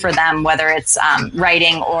work for them, whether it's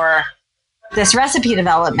writing or this recipe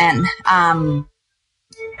development.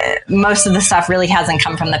 Most of the stuff really hasn't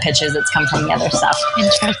come from the pitches. It's come from the other stuff.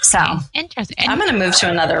 Interesting. I'm going to move to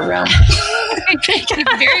another room.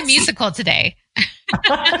 You're very musical today.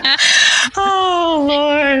 Oh,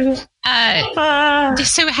 Lord.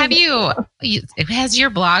 So has your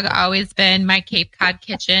blog always been My Cape Cod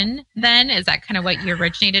Kitchen then? Is that kind of what you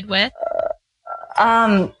originated with?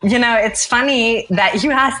 It's funny that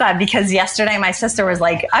you asked that because yesterday my sister was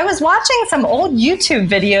like, I was watching some old YouTube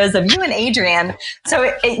videos of you and Adrian.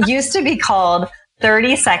 So it used to be called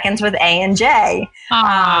 30 Seconds with A and J.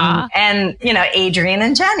 And, Adrian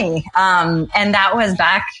and Jenny. And that was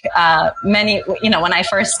back, when I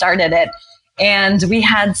first started it. And we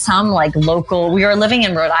had some we were living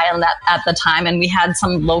in Rhode Island at the time, and we had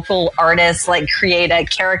some local artists create a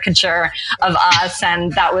caricature of us.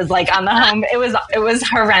 And that was on the home. It was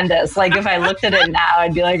horrendous. If I looked at it now,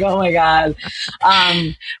 I'd be like, oh my God.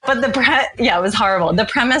 But it was horrible. The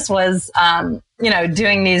premise was,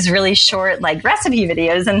 doing these really short, recipe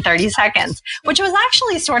videos in 30 seconds, which was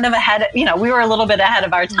actually sort of ahead, we were a little bit ahead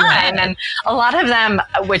of our time. And a lot of them,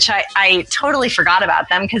 which I totally forgot about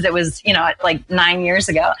them because it was, 9 years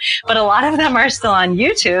ago, but a lot of them are still on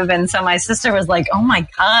YouTube. And so my sister was like, oh my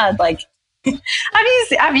God,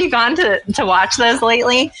 have you gone to watch those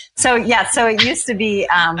lately? So yeah, so it used to be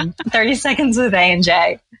 30 Seconds with A and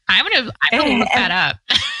J. I'm gonna look that up.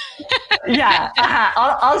 Yeah,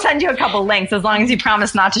 I'll send you a couple links as long as you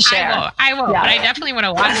promise not to share. I won't, yeah. But I definitely want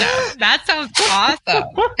to watch them. That sounds awesome.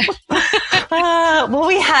 Well,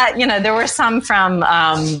 we had, there were some from.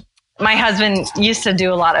 My husband used to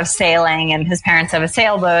do a lot of sailing, and his parents have a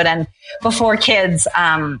sailboat. And before kids,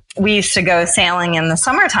 we used to go sailing in the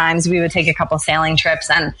summer times. We would take a couple sailing trips,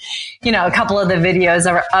 and, a couple of the videos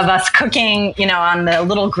of us cooking, on the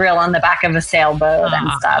little grill on the back of a sailboat and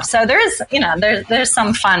stuff. So there's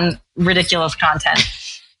some fun, ridiculous content.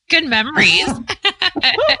 Good memories.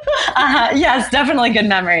 Yes, definitely good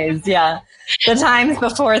memories. Yeah. The times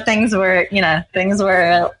before things were a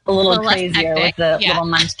little crazier with the little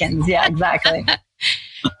munchkins. Yeah, exactly.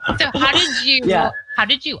 So how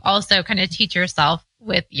did you also kind of teach yourself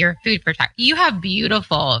with your food photography? You have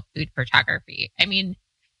beautiful food photography. I mean,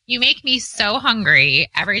 you make me so hungry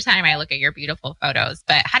every time I look at your beautiful photos,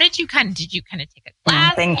 but how did you did you take a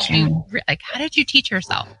class? Thank you. How did you teach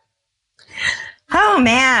yourself? Oh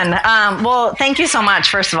man. Well, thank you so much.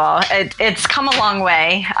 First of all, it's come a long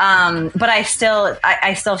way. But I still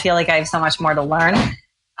feel like I have so much more to learn.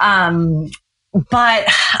 But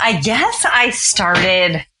I guess I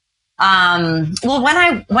started, well, when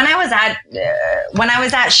I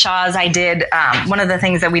was at Shaw's, I did, one of the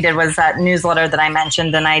things that we did was that newsletter that I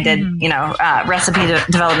mentioned, and I did, recipe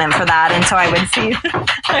development for that. And so I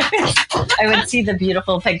would see the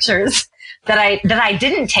beautiful pictures that I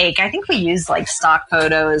didn't take. I think we used stock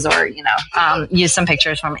photos or, use some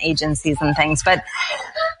pictures from agencies and things. But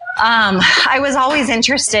I was always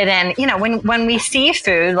interested in, when we see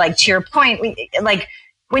food, to your point,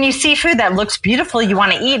 when you see food that looks beautiful, you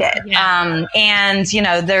want to eat it. Yeah. And,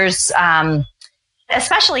 there's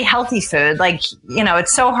especially healthy food.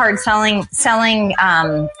 It's so hard selling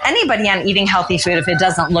anybody on eating healthy food if it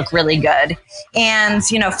doesn't look really good. And,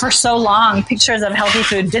 for so long, pictures of healthy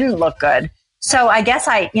food didn't look good. So I guess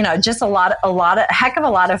just a heck of a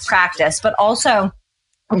lot of practice, but also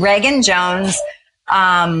Reagan Jones,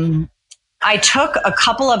 I took a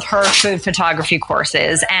couple of her food photography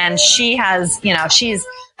courses, and she has, she's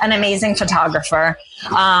an amazing photographer.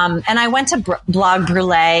 And I went to Blog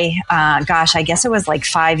Brûlé, I guess it was like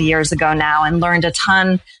 5 years ago now, and learned a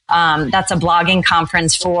ton. That's a blogging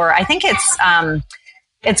conference for, I think it's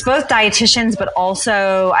both dietitians, but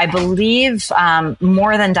also I believe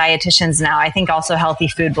more than dietitians now. I think also healthy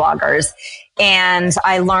food bloggers. And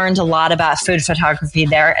I learned a lot about food photography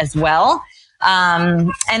there as well.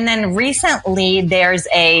 And then recently there's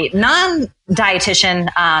a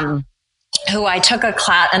non-dietitian who I took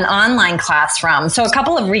an online class from. So a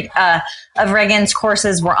couple of Reagan's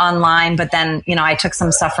courses were online, but then, I took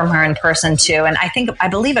some stuff from her in person too. And I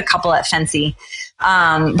believe a couple at Fancy.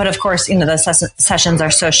 But of course, those sessions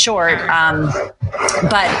are so short.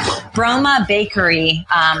 But Broma Bakery,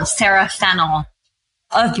 Sarah Fennell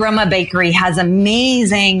of Broma Bakery has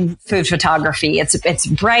amazing food photography. It's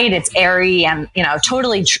bright, it's airy, and,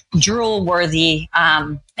 totally drool worthy,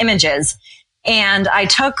 images. And I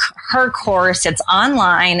took her course. It's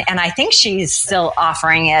online, and I think she's still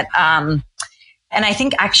offering it. And I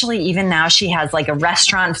think actually even now she has like a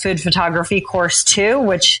restaurant food photography course too,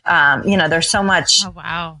 which, there's so much,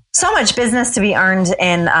 so much business to be earned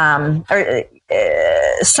in,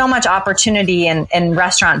 so much opportunity in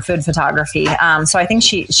restaurant food photography. So I think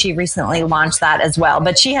she recently launched that as well,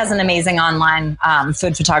 but she has an amazing online,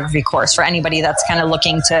 food photography course for anybody that's kind of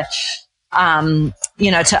looking to,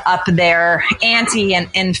 to up their ante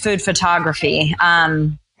in food photography.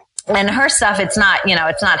 And her stuff, it's not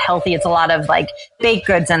healthy. It's a lot of like baked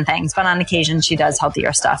goods and things, but on occasion she does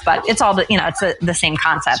healthier stuff, but it's all it's the same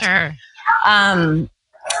concept. Sure.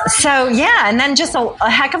 So yeah, and then just a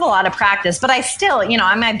heck of a lot of practice, but I still,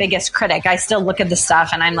 I'm my biggest critic. I still look at the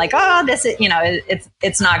stuff and I'm like, oh, this is,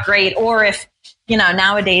 it's not great. Or if,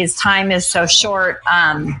 nowadays time is so short,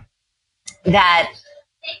 that,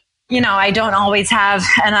 I don't always have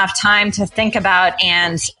enough time to think about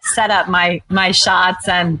and set up my shots.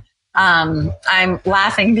 And, I'm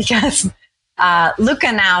laughing because,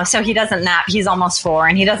 Luca now, so he doesn't nap. He's almost 4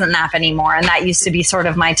 and he doesn't nap anymore. And that used to be sort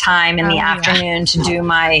of my time in the afternoon to do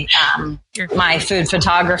my, my food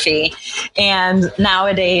photography. And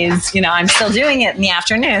nowadays, I'm still doing it in the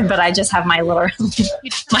afternoon, but I just have my little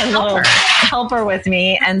helper with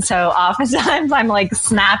me. And so oftentimes I'm like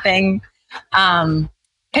snapping,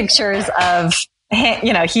 pictures of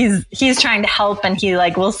him, he's trying to help, and he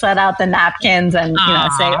like will set out the napkins and,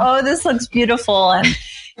 say, oh, this looks beautiful. And,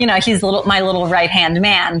 he's my little right-hand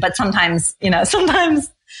man, but sometimes it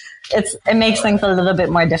makes things a little bit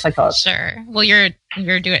more difficult. Sure. Well, you're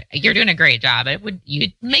doing a great job.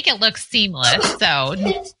 You'd make it look seamless. So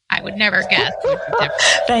I would never guess.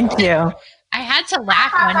 Thank you. I had to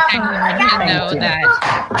laugh one time when you know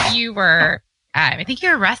that you were, I think you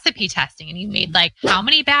were recipe testing, and you made like how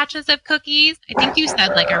many batches of cookies? I think you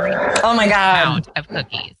said like a oh my God amount of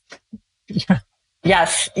cookies.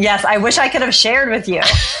 Yes. I wish I could have shared with you.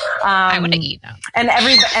 I would have eaten them. And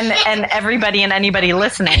everybody and anybody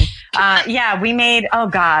listening. We made, oh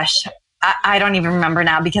gosh, I don't even remember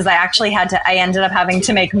now, because I ended up having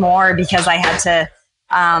to make more because I had to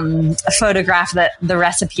photograph the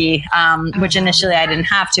recipe, which initially I didn't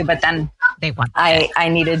have to, but then I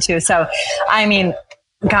needed to. So, I mean,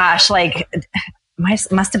 gosh, like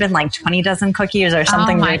must have been like 20 dozen cookies or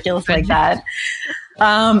something ridiculous like that.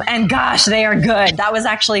 And gosh, they are good. That was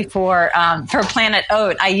actually for Planet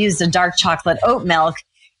Oat. I used a dark chocolate oat milk,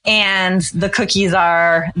 and the cookies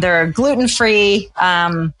they're gluten-free.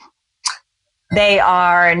 They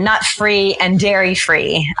are nut-free and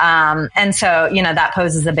dairy-free. And so, that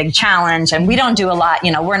poses a big challenge, and we don't do a lot.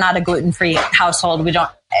 We're not a gluten-free household. We don't,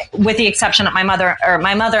 with the exception of my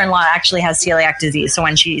mother-in-law actually has celiac disease. So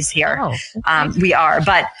when she's here, we are,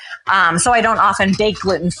 but, so I don't often bake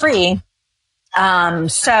gluten-free. That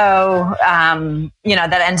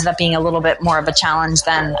ended up being a little bit more of a challenge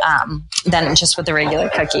than just with the regular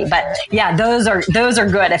cookie. But yeah, those are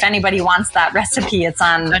good. If anybody wants that recipe, it's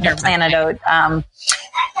on the Planet Oat,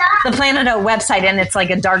 website, and it's like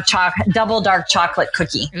a double dark chocolate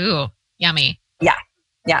cookie. Ooh, yummy. Yeah,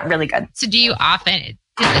 really good. So do you often,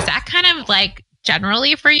 is that kind of like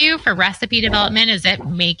generally for you for recipe development? Is it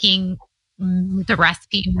making the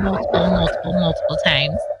recipe multiple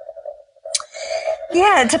times?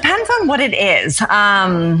 Yeah, it depends on what it is.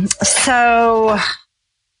 So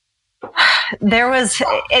there was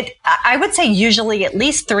I would say usually at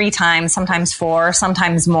least 3 times, sometimes 4,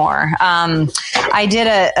 sometimes more. I did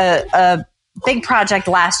a big project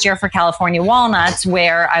last year for California Walnuts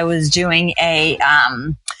where I was doing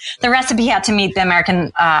the recipe had to meet the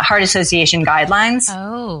American Heart Association guidelines.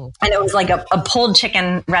 Oh. And it was like a pulled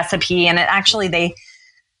chicken recipe, and it actually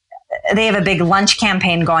they have a big lunch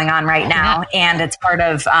campaign going on right now, and it's part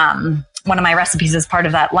of one of my recipes is part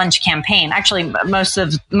of that lunch campaign. Actually, most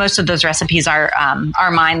of those recipes are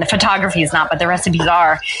mine. The photography is not, but the recipes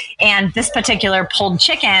are. And this particular pulled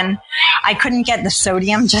chicken, I couldn't get the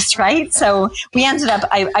sodium just right, so we ended up.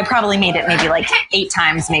 I probably made it maybe like 8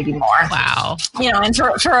 times, maybe more. Wow. And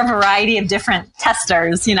for a variety of different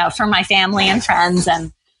testers, for my family and friends,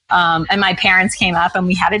 and my parents came up and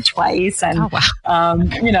we had it twice. And,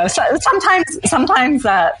 so sometimes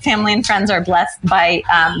family and friends are blessed by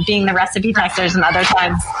being the recipe testers, and other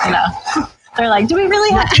times, they're like, do we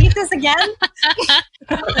really have to eat this again?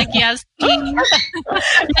 Like, yes.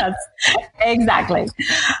 Yes, exactly.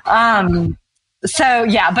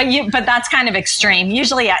 But that's kind of extreme.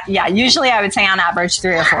 Usually I would say on average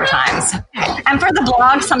 3 or 4 times. And for the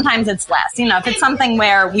blog, sometimes it's less. If it's something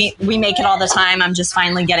where we make it all the time, I'm just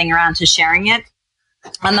finally getting around to sharing it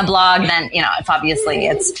on the blog, then,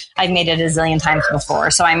 I've made it a zillion times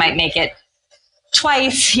before. So I might make it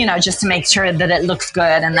twice, just to make sure that it looks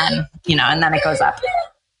good. And then, and then it goes up.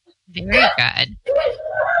 Very good.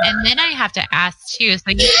 And then I have to ask too, so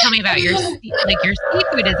you tell me about your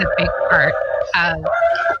seafood is a big part of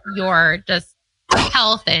your just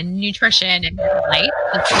health and nutrition and your life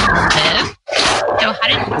that you live. So how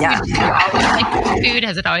did you always like food?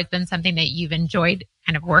 Has it always been something that you've enjoyed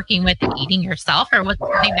kind of working with and eating yourself, or was it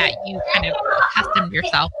something that you kind of accustomed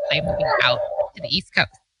yourself by moving out to the East Coast?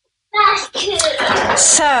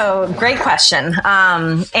 So great question.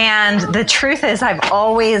 And the truth is I've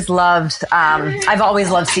always loved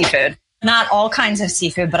seafood. Not all kinds of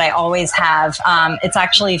seafood, but I always have. It's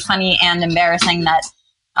actually funny and embarrassing that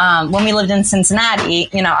when we lived in Cincinnati,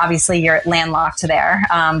 obviously you're landlocked there.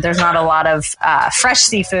 There's not a lot of fresh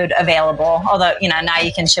seafood available, although, now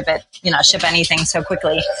you can ship anything so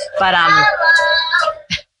quickly. But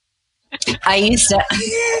I used to...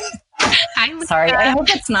 Sorry, I hope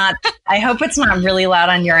it's not really loud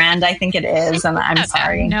on your end. I think it is, and I'm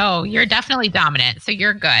sorry. No, you're definitely dominant, so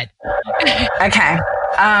you're good. Okay.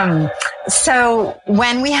 So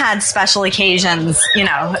when we had special occasions,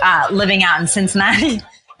 living out in Cincinnati,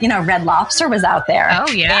 Red Lobster was out there. Oh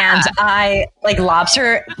yeah. And I like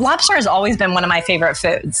lobster. Lobster has always been one of my favorite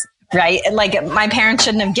foods. Right. Like my parents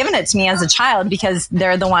shouldn't have given it to me as a child because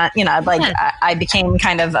they're the one, I became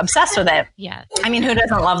kind of obsessed with it. Yeah. I mean, who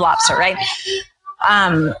doesn't love lobster, right?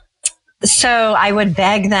 So I would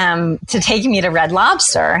beg them to take me to Red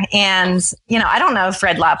Lobster. And, I don't know if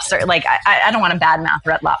Red Lobster, I don't want to badmouth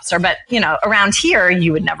Red Lobster, but, around here,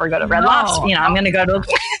 you would never go to Red Lobster. I'm going to go to...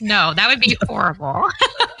 No, that would be horrible.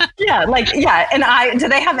 Yeah. And do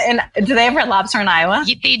they have Red Lobster in Iowa?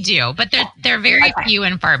 Yeah, they do, but they're very few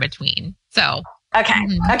and far between. So. Okay.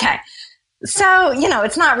 Mm-hmm. Okay. So,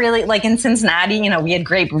 it's not really like in Cincinnati, we had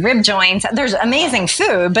great rib joints. There's amazing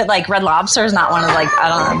food, but like Red Lobster is not one of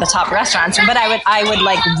the top restaurants. But I would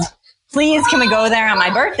like, please, can we go there on my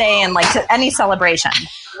birthday and to any celebration?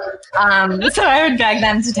 So I would beg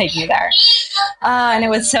them to take me there. And it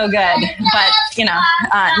was so good, but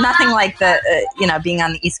nothing like being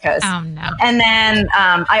on the East Coast. Oh no. And then,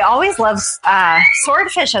 I always loved,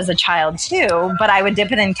 swordfish as a child too, but I would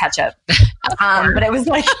dip it in ketchup. But it was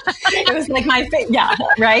like my yeah,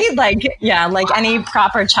 right? Like any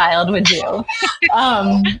proper child would do.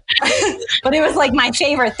 But it was like my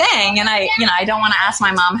favorite thing. And I don't want to ask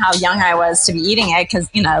my mom how young I was to be eating it. Cause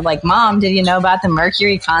Mom, did you know about the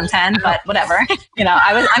mercury content? But whatever,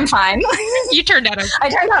 I'm fine. You turned out okay. I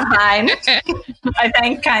turned out fine. I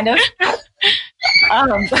think kind of.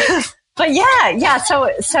 But yeah. So,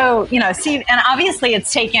 see, and obviously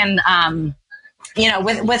it's taken,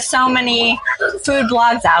 with so many food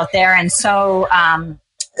blogs out there and so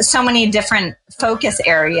many different focus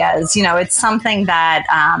areas, it's something that,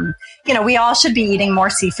 we all should be eating more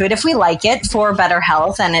seafood if we like it for better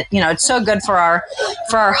health. And it's so good for our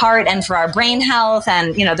heart and for our brain health.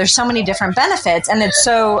 And, there's so many different benefits and it's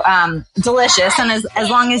so, delicious. And as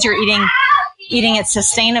long as you're eating it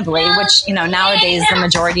sustainably, which, nowadays the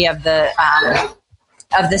majority of the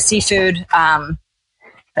seafood,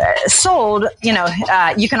 sold,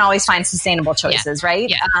 you can always find sustainable choices, right?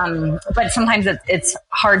 Yeah. But sometimes it's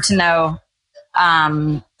hard to know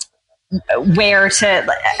where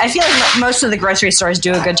to. I feel like most of the grocery stores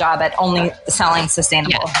do a good job at only selling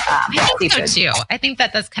sustainable seafood. So too. I think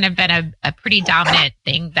that's kind of been a pretty dominant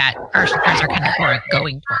thing that grocery stores are kind of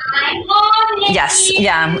going toward. Yes,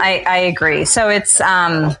 yeah, I agree. So it's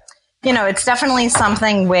it's definitely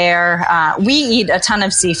something where we eat a ton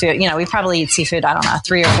of seafood. We probably eat seafood,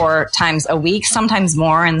 3 or 4 times a week, sometimes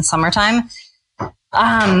more in the summertime.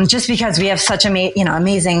 Just because we have such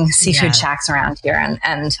amazing seafood shacks around here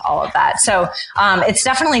and all of that. So it's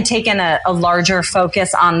definitely taken a larger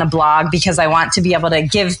focus on the blog because I want to be able to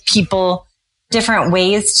give people different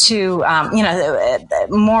ways to,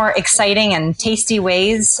 more exciting and tasty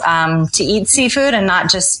ways to eat seafood and not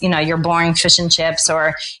just, your boring fish and chips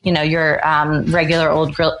or, your regular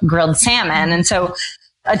old grilled salmon. And so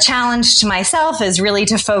a challenge to myself is really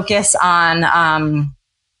to focus on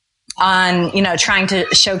trying to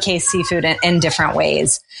showcase seafood in different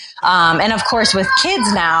ways. And of course, with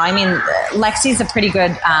kids now, I mean, Lexi's a pretty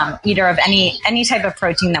good eater of any type of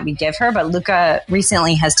protein that we give her, but Luca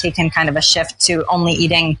recently has taken kind of a shift to only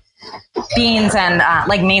eating beans and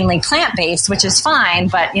mainly plant-based, which is fine.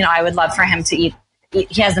 But, I would love for him to eat.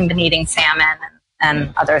 He hasn't been eating salmon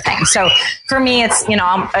and other things. So for me, it's,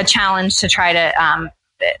 a challenge to try to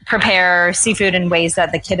prepare seafood in ways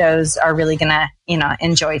that the kiddos are really going to,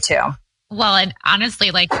 enjoy too. Well, and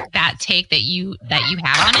honestly, like that take that you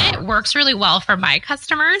have on it works really well for my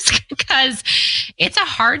customers because it's a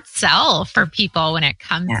hard sell for people when it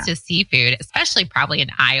comes to seafood, especially probably in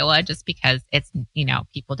Iowa, just because it's, they're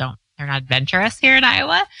not adventurous here in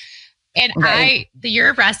Iowa. And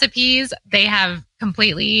your recipes, they have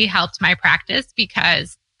completely helped my practice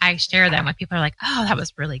because I share them with people who are like, oh, that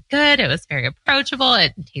was really good. It was very approachable.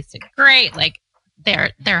 It tasted great. Like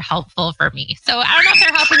they're helpful for me. So I don't know if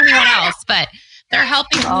they're helping anyone else, but they're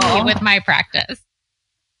helping me with my practice.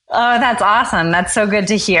 Oh, that's awesome. That's so good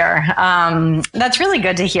to hear. That's really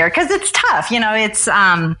good to hear because it's tough. It's,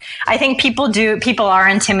 I think people are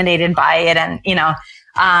intimidated by it and,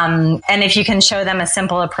 and if you can show them a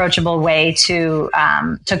simple, approachable way to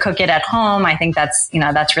cook it at home, I think that's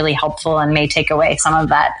really helpful and may take away some of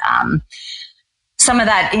that,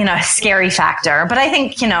 scary factor. But I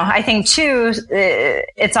think too,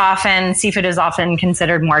 seafood is often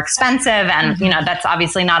considered more expensive and, that's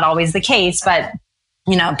obviously not always the case, but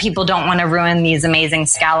people don't want to ruin these amazing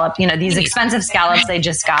these expensive scallops they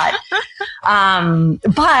just got.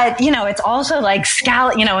 But, it's also like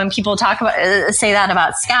when people say that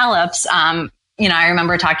about scallops, I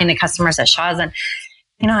remember talking to customers at Shaw's and,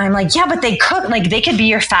 I'm like, yeah, but they cook, like they could be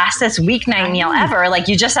your fastest weeknight meal ever. Like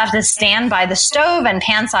you just have to stand by the stove and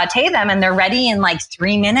pan saute them and they're ready in like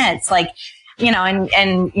 3 minutes. Like,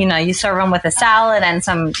 and you serve them with a salad and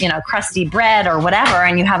some, crusty bread or whatever.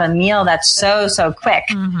 And you have a meal that's so quick,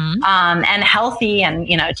 and healthy and,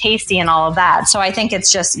 tasty and all of that. So I think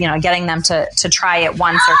it's just, getting them to try it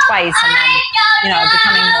once or twice and then,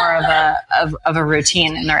 becoming more of a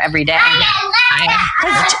routine in their everyday.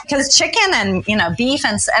 Because chicken and, beef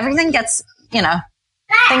and everything gets,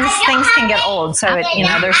 things can get old. So,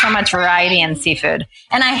 there's so much variety in seafood.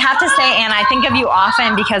 And I have to say, Anna, I think of you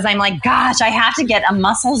often because I'm like, gosh, I have to get a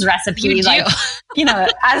mussels recipe. As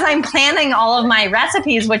I'm planning all of my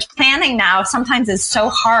recipes, which planning now sometimes is so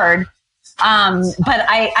hard. But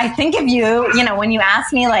I think of you, when you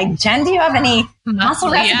ask me like, Jen, do you have any mussel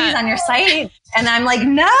recipes on your site? And I'm like,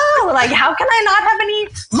 no, like, how can I not have any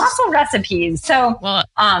mussel recipes? So,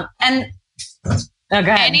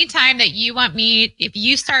 anytime that you want me, if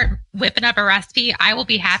you start whipping up a recipe, I will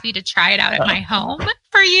be happy to try it out at my home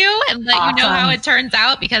for you and let you know how it turns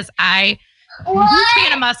out because I huge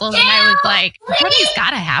fan of mussels and I was like, Jenny's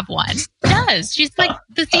got to have one. She does. She's like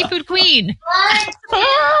the seafood queen.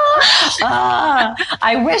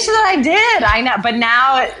 I wish that I did. I know. But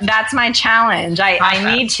now that's my challenge.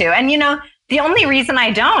 I need to. And, the only reason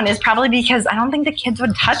I don't is probably because I don't think the kids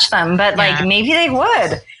would touch them, but like maybe they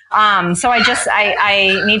would. So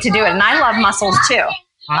I need to do it. And I love mussels too.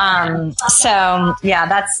 So yeah,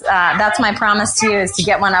 that's my promise to you is to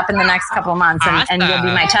get one up in the next couple of months and you'll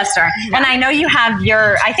be my tester. And I know you have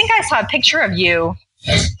I think I saw a picture of you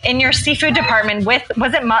in your seafood department was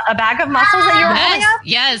it a bag of mussels that you were holding up?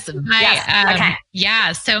 Yes. Okay.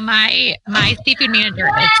 Yeah. So my seafood manager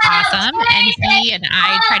is awesome. And he and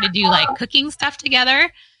I try to do like cooking stuff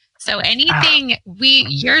together. So anything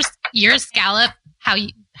your scallop,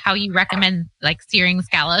 how you recommend like searing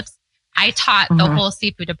scallops. I taught the whole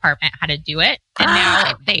seafood department how to do it. And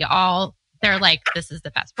now they're like, this is the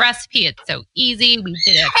best recipe. It's so easy. We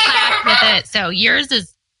did a class with it. So yours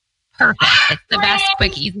is perfect. It's the best,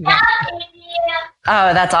 quick, easy recipe.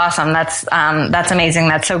 Oh, that's awesome. That's amazing.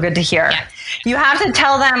 That's so good to hear. Yeah. You have to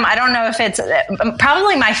tell them, I don't know if it's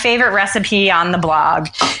probably my favorite recipe on the blog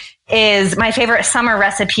is my favorite summer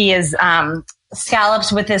recipe is,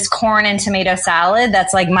 scallops with this corn and tomato salad.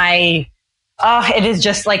 That's like it is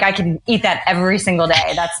just like I can eat that every single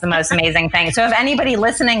day. That's the most amazing thing. So if anybody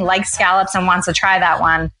listening likes scallops and wants to try that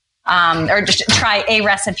one, or just try a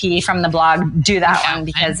recipe from the blog, do that one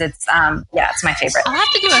because it's my favorite. I'll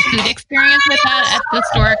have to do a food experience with that at the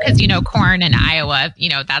store because, corn in Iowa,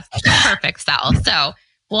 that's the perfect sell. So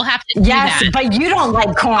we'll have to do that. Yes, but you don't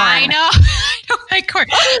like corn. I know. I don't like corn.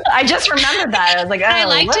 I just remembered that. I was like, I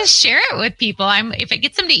like to share it with people. If it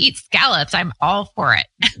gets them to eat scallops, I'm all for it.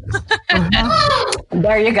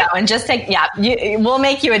 There you go. And just we'll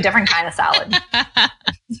make you a different kind of salad.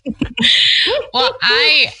 Well,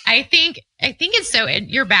 I think it's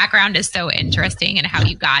your background is so interesting and how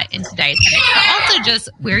you got into dietetics, but also just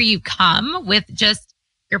where you come with just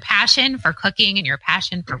your passion for cooking and your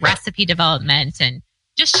passion for recipe development and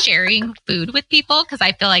just sharing food with people. Cause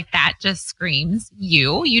I feel like that just screams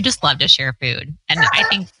you just love to share food. And I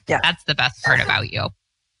think that's the best part about you.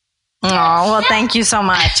 Oh, well, thank you so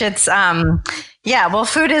much. It's, well,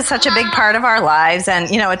 food is such a big part of our lives. And,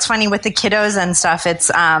 it's funny with the kiddos and stuff.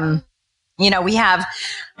 It's, we have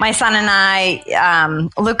my son and I,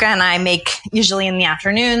 Luca and I make usually in the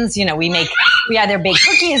afternoons, we either bake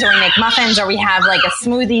cookies or we make muffins or we have like a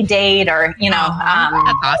smoothie date or,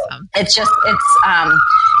 that's awesome. It's just,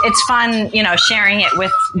 it's fun, sharing it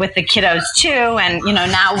with the kiddos too. And,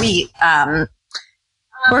 now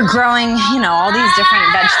we're growing, all these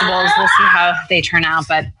different vegetables. We'll see how they turn out.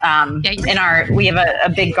 But we have a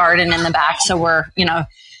big garden in the back. So we're,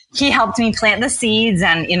 he helped me plant the seeds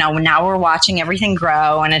and, now we're watching everything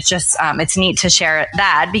grow. And it's just, it's neat to share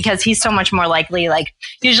that because he's so much more likely, like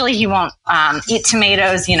usually he won't eat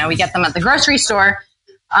tomatoes. We get them at the grocery store.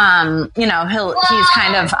 He's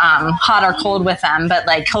kind of hot or cold with them, but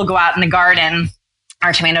like he'll go out in the garden.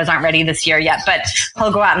 Our tomatoes aren't ready this year yet, but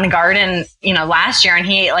he'll go out in the garden, last year and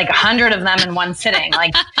he ate like 100 of them in one sitting.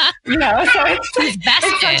 Like, so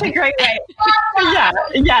it's such a great way.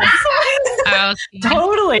 Yes. Oh,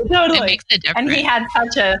 totally. It makes a difference. And he had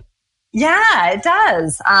it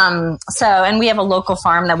does. And we have a local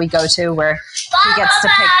farm that we go to where he gets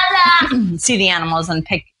to see the animals and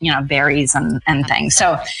pick, berries and things.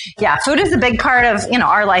 So food is a big part of,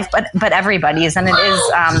 our life, but everybody's, and it is,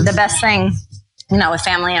 the best thing, with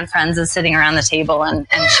family and friends is sitting around the table and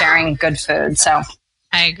sharing good food. So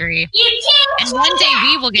I agree. And one day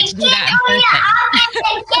we will get to do that in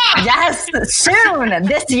person. Yes, soon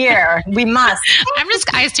this year we must. I'm just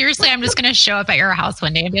going to show up at your house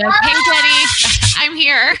one day and be like, "Hey, Jenny, I'm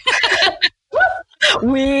here."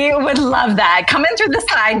 We would love that. Come in through the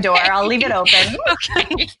side door. I'll leave it open.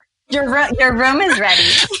 Okay. Your room is ready.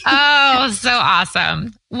 Oh, so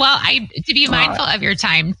awesome. Well, to be mindful of your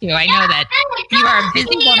time too. I know that you are a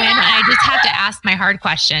busy woman and I just have to ask my hard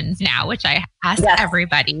questions now, which I ask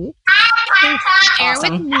everybody. So share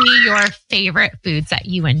with me your favorite foods that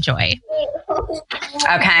you enjoy.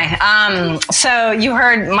 Okay. So you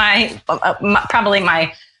heard probably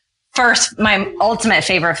my ultimate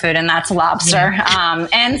favorite food, and that's lobster,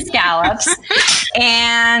 and scallops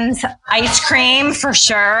and ice cream for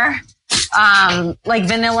sure. Like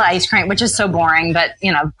vanilla ice cream, which is so boring, but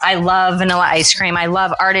I love vanilla ice cream. I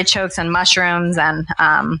love artichokes and mushrooms and,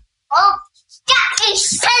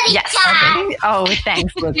 yes. Oh,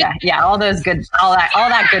 thanks, Luca. Yeah. All that good stuff.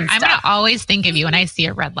 I'm going to always think of you when I see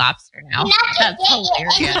a Red Lobster now. That's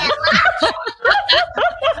hilarious.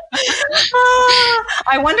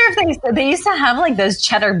 I wonder if they used to have like those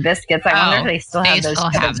cheddar biscuits. I wonder if they still have those. They still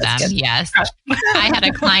have them. Biscuits. Yes. I had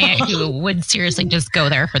a client who would seriously just go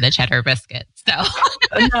there for the cheddar biscuits. So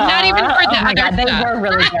not even for the other God, they were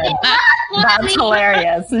really good. That's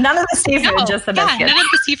hilarious. None of the seafood, just the biscuits. None of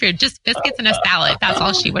the seafood, just biscuits and a salad. That's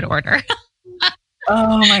all she would order.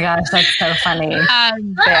 Oh my gosh, that's so funny. They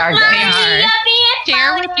are good. They are.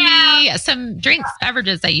 Share with me some drinks,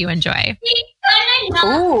 beverages that you enjoy.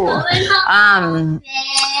 Ooh.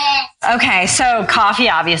 Okay, so coffee,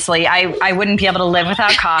 obviously. I wouldn't be able to live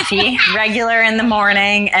without coffee. Regular in the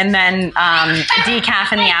morning and then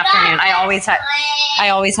decaf in the afternoon. I always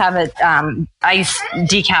have a iced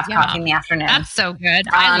decaf coffee in the afternoon. That's so good.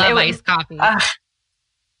 I love iced coffee.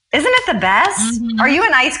 Isn't it the best? Mm-hmm. Are you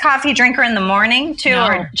an iced coffee drinker in the morning too,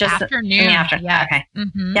 or just afternoon? In the afternoon? Yeah. Okay.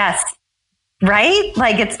 Mm-hmm. Yes. Right?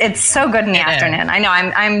 Like it's so good in the afternoon. I know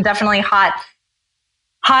I'm definitely hot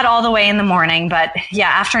all the way in the morning, but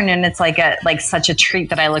afternoon it's like such a treat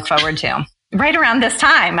that I look forward to. Right around this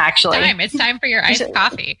time, actually. It's time for your iced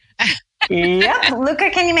coffee. Yep. Luca,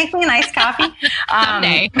 can you make me an iced coffee?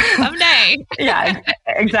 Someday. Yeah,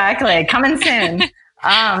 exactly. Coming soon.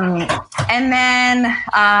 And then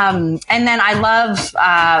I love,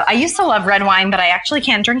 I used to love red wine, but I actually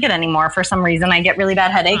can't drink it anymore for some reason. I get really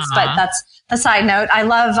bad headaches, but that's a side note. I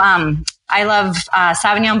love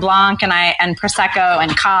Sauvignon Blanc and Prosecco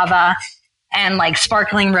and Cava and like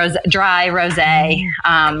sparkling dry rosé.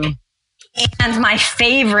 And my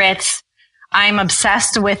favorite, I'm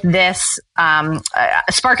obsessed with this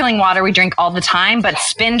sparkling water we drink all the time, but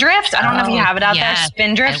Spindrift. I don't know if you have it out there.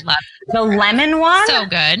 Spindrift, the lemon one. So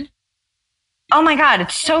good. Oh my God,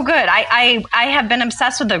 it's so good. I have been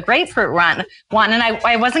obsessed with the grapefruit one, and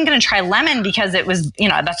I wasn't going to try lemon because it was,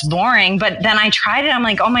 that's boring. But then I tried it. I'm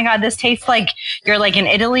like, oh my God, this tastes like you're like in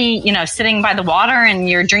Italy, sitting by the water and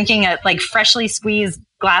you're drinking a like freshly squeezed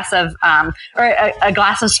glass of, or a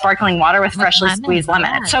glass of sparkling water with freshly squeezed lemon.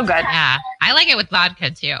 It's so good. Yeah. I like it with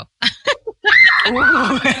vodka too.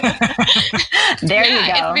 There you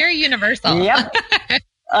go. It's very universal. Yep.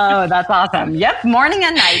 Oh, that's awesome. Yep. Morning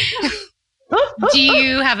and night. Do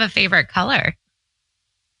you have a favorite color?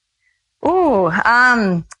 Ooh,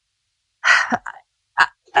 I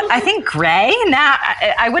think gray. Now,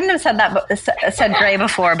 I wouldn't have said gray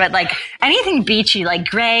before, but like anything beachy, like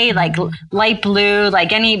gray, like light blue,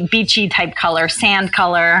 like any beachy type color, sand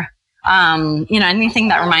color. Anything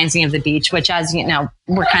that reminds me of the beach, which, as you know,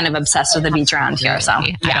 we're kind of obsessed with the beach around here. So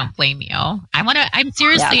I don't blame you. I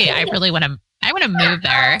really want to move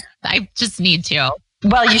there. I just need to.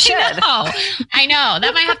 Well, you should. I know.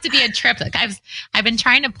 That might have to be a trip. Like I've been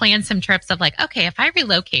trying to plan some trips of like, okay, if I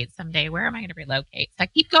relocate someday, where am I going to relocate? So I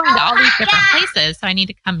keep going to all these different places. So I need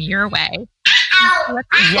to come your way.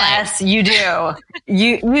 Yes, you do.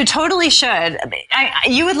 You totally should.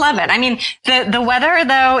 You would love it. I mean, the weather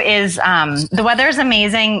though is, the weather is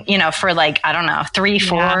amazing, for like, I don't know,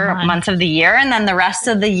 3-4 months of the year. And then the rest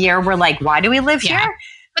of the year, we're like, why do we live here?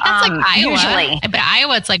 But that's like Iowa. Usually. But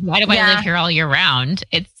Iowa, it's like, why do I live here all year round?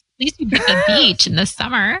 It's at least you get the beach in the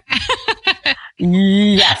summer.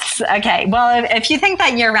 Yes. Okay. Well, if you think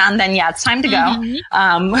that year round, then it's time to go.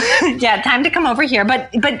 Mm-hmm. Time to come over here. But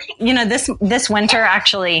this winter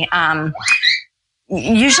actually,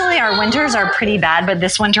 usually our winters are pretty bad, but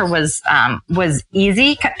this winter was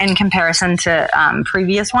easy in comparison to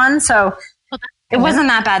previous ones. So it wasn't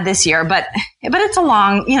that bad this year, but it's a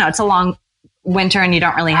long winter and you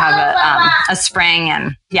don't really have a spring,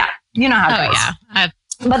 and you know how it goes.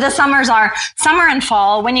 But the summer and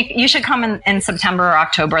fall, when you should come in September or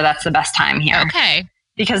October. That's the best time here. Okay.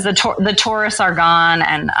 Because the tourists are gone,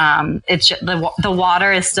 and it's the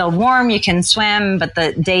water is still warm. You can swim, but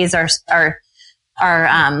the days are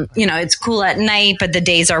it's cool at night, but the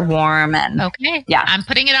days are warm. And okay, I'm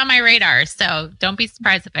putting it on my radar. So don't be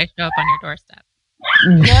surprised if I show up on your doorstep.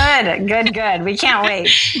 Good. We can't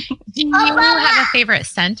wait. Do you have a favorite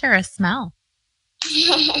scent or a smell?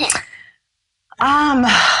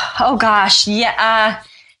 Oh gosh. Yeah.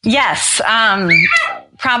 Yes.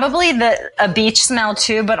 Probably a beach smell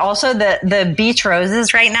too, but also the beach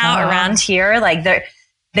roses right now around here. Like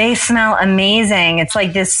they smell amazing. It's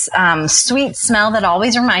like this, sweet smell that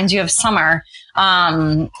always reminds you of summer.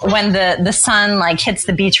 When the sun like hits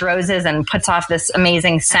the beach roses and puts off this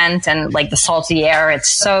amazing scent and like the salty air, it's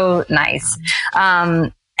so nice.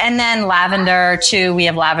 And then lavender too. We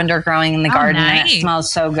have lavender growing in the garden. Nice. And it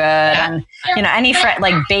smells so good. Yeah. And, any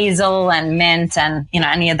like basil and mint and,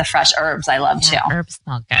 any of the fresh herbs I love too. Herbs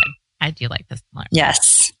smell good. I do like the smell.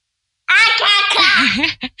 Yes.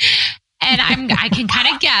 And I can kind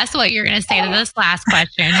of guess what you're going to say to this last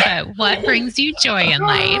question, but what brings you joy in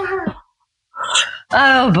life?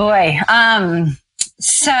 Oh boy.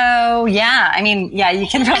 So you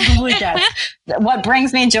can probably guess what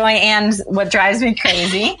brings me joy and what drives me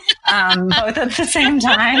crazy, both at the same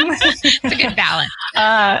time. It's a good balance.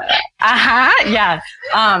 Yeah.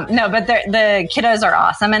 No, but the kiddos are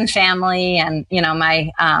awesome, and family, and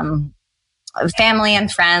my family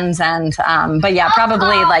and friends, and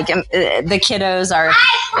probably like the kiddos are.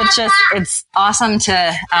 It's awesome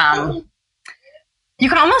to. You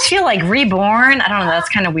can almost feel like reborn. I don't know. That's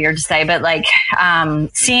kind of weird to say, but like,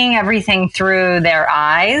 seeing everything through their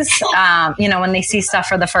eyes, when they see stuff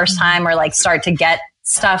for the first time or like start to get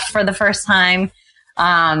stuff for the first time,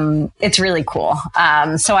 it's really cool.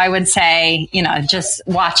 So I would say, just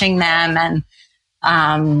watching them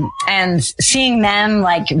and seeing them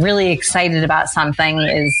like really excited about something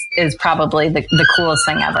is probably the coolest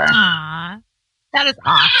thing ever. Aww. That is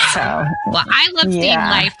awesome. So, well, I love seeing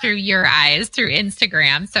life through your eyes through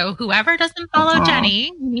Instagram. So whoever doesn't follow Jenny,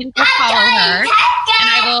 you need to follow her. And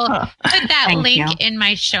I will put that link in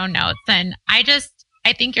my show notes. And I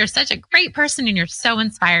think you're such a great person and you're so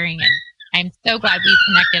inspiring. And I'm so glad we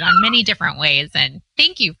connected on many different ways. And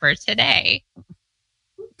thank you for today.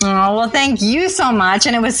 Oh, well, thank you so much.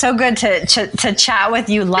 And it was so good to chat with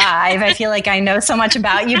you live. I feel like I know so much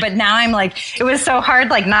about you, but now I'm like, it was so hard,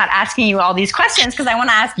 like not asking you all these questions because I want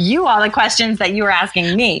to ask you all the questions that you were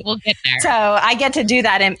asking me. We'll get there. So I get to do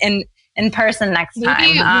that in person next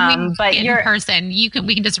time. But you're in person. We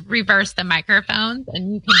can just reverse the microphones,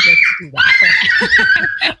 and you can just do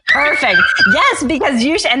that. Perfect. Yes,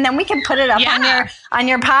 because and then we can put it up on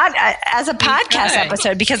your pod as a podcast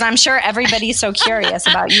episode, because I'm sure everybody's so curious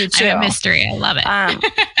about you too. I'm a mystery. I love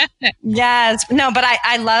it. Yes. No, but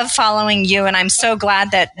I love following you, and I'm so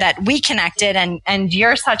glad that we connected, and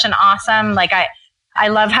you're such an awesome, I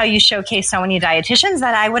love how you showcase so many dietitians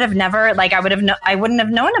that I would have never, I wouldn't have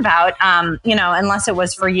known about, unless it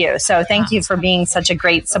was for you. So thank you for being such a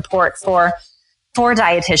great support for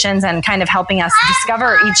dietitians and kind of helping us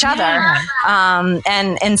discover each other,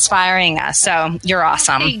 and inspiring us. So you're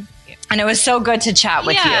awesome. Thank you. And it was so good to chat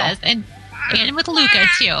with you. And with Luca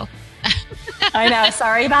too. I know.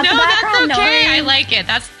 Sorry about the background noise. Okay. noise. I like it.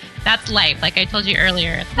 That's life. Like I told you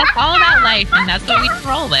earlier, that's all about life, and that's what we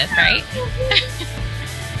roll with, right?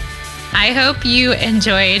 I hope you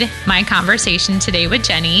enjoyed my conversation today with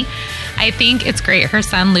Jenny. I think it's great her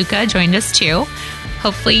son Luca joined us too.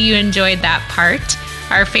 Hopefully you enjoyed that part.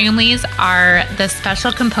 Our families are the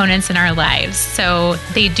special components in our lives. So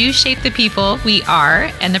they do shape the people we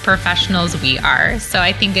are and the professionals we are. So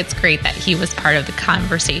I think it's great that he was part of the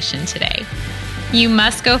conversation today. You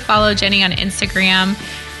must go follow Jenny on Instagram.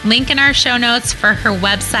 Link in our show notes for her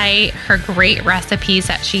website, her great recipes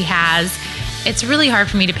that she has. It's really hard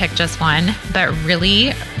for me to pick just one, but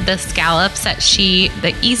really the scallops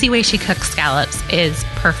the easy way she cooks scallops is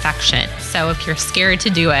perfection. So if you're scared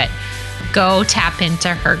to do it, go tap into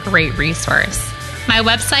her great resource. My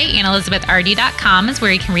website, AnnElizabethRD.com, is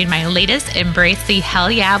where you can read my latest Embrace the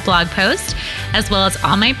Hell Yeah blog post, as well as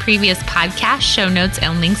all my previous podcast show notes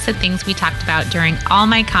and links to things we talked about during all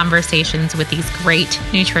my conversations with these great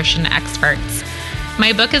nutrition experts.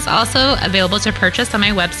 My book is also available to purchase on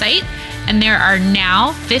my website, and there are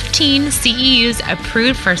now 15 CEUs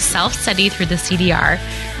approved for self-study through the CDR,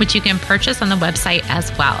 which you can purchase on the website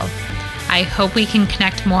as well. I hope we can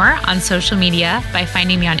connect more on social media by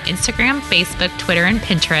finding me on Instagram, Facebook, Twitter, and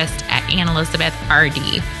Pinterest at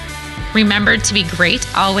AnnElizabethRD. Remember to be great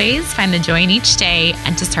always, find the joy in each day,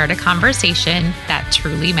 and to start a conversation that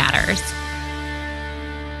truly matters.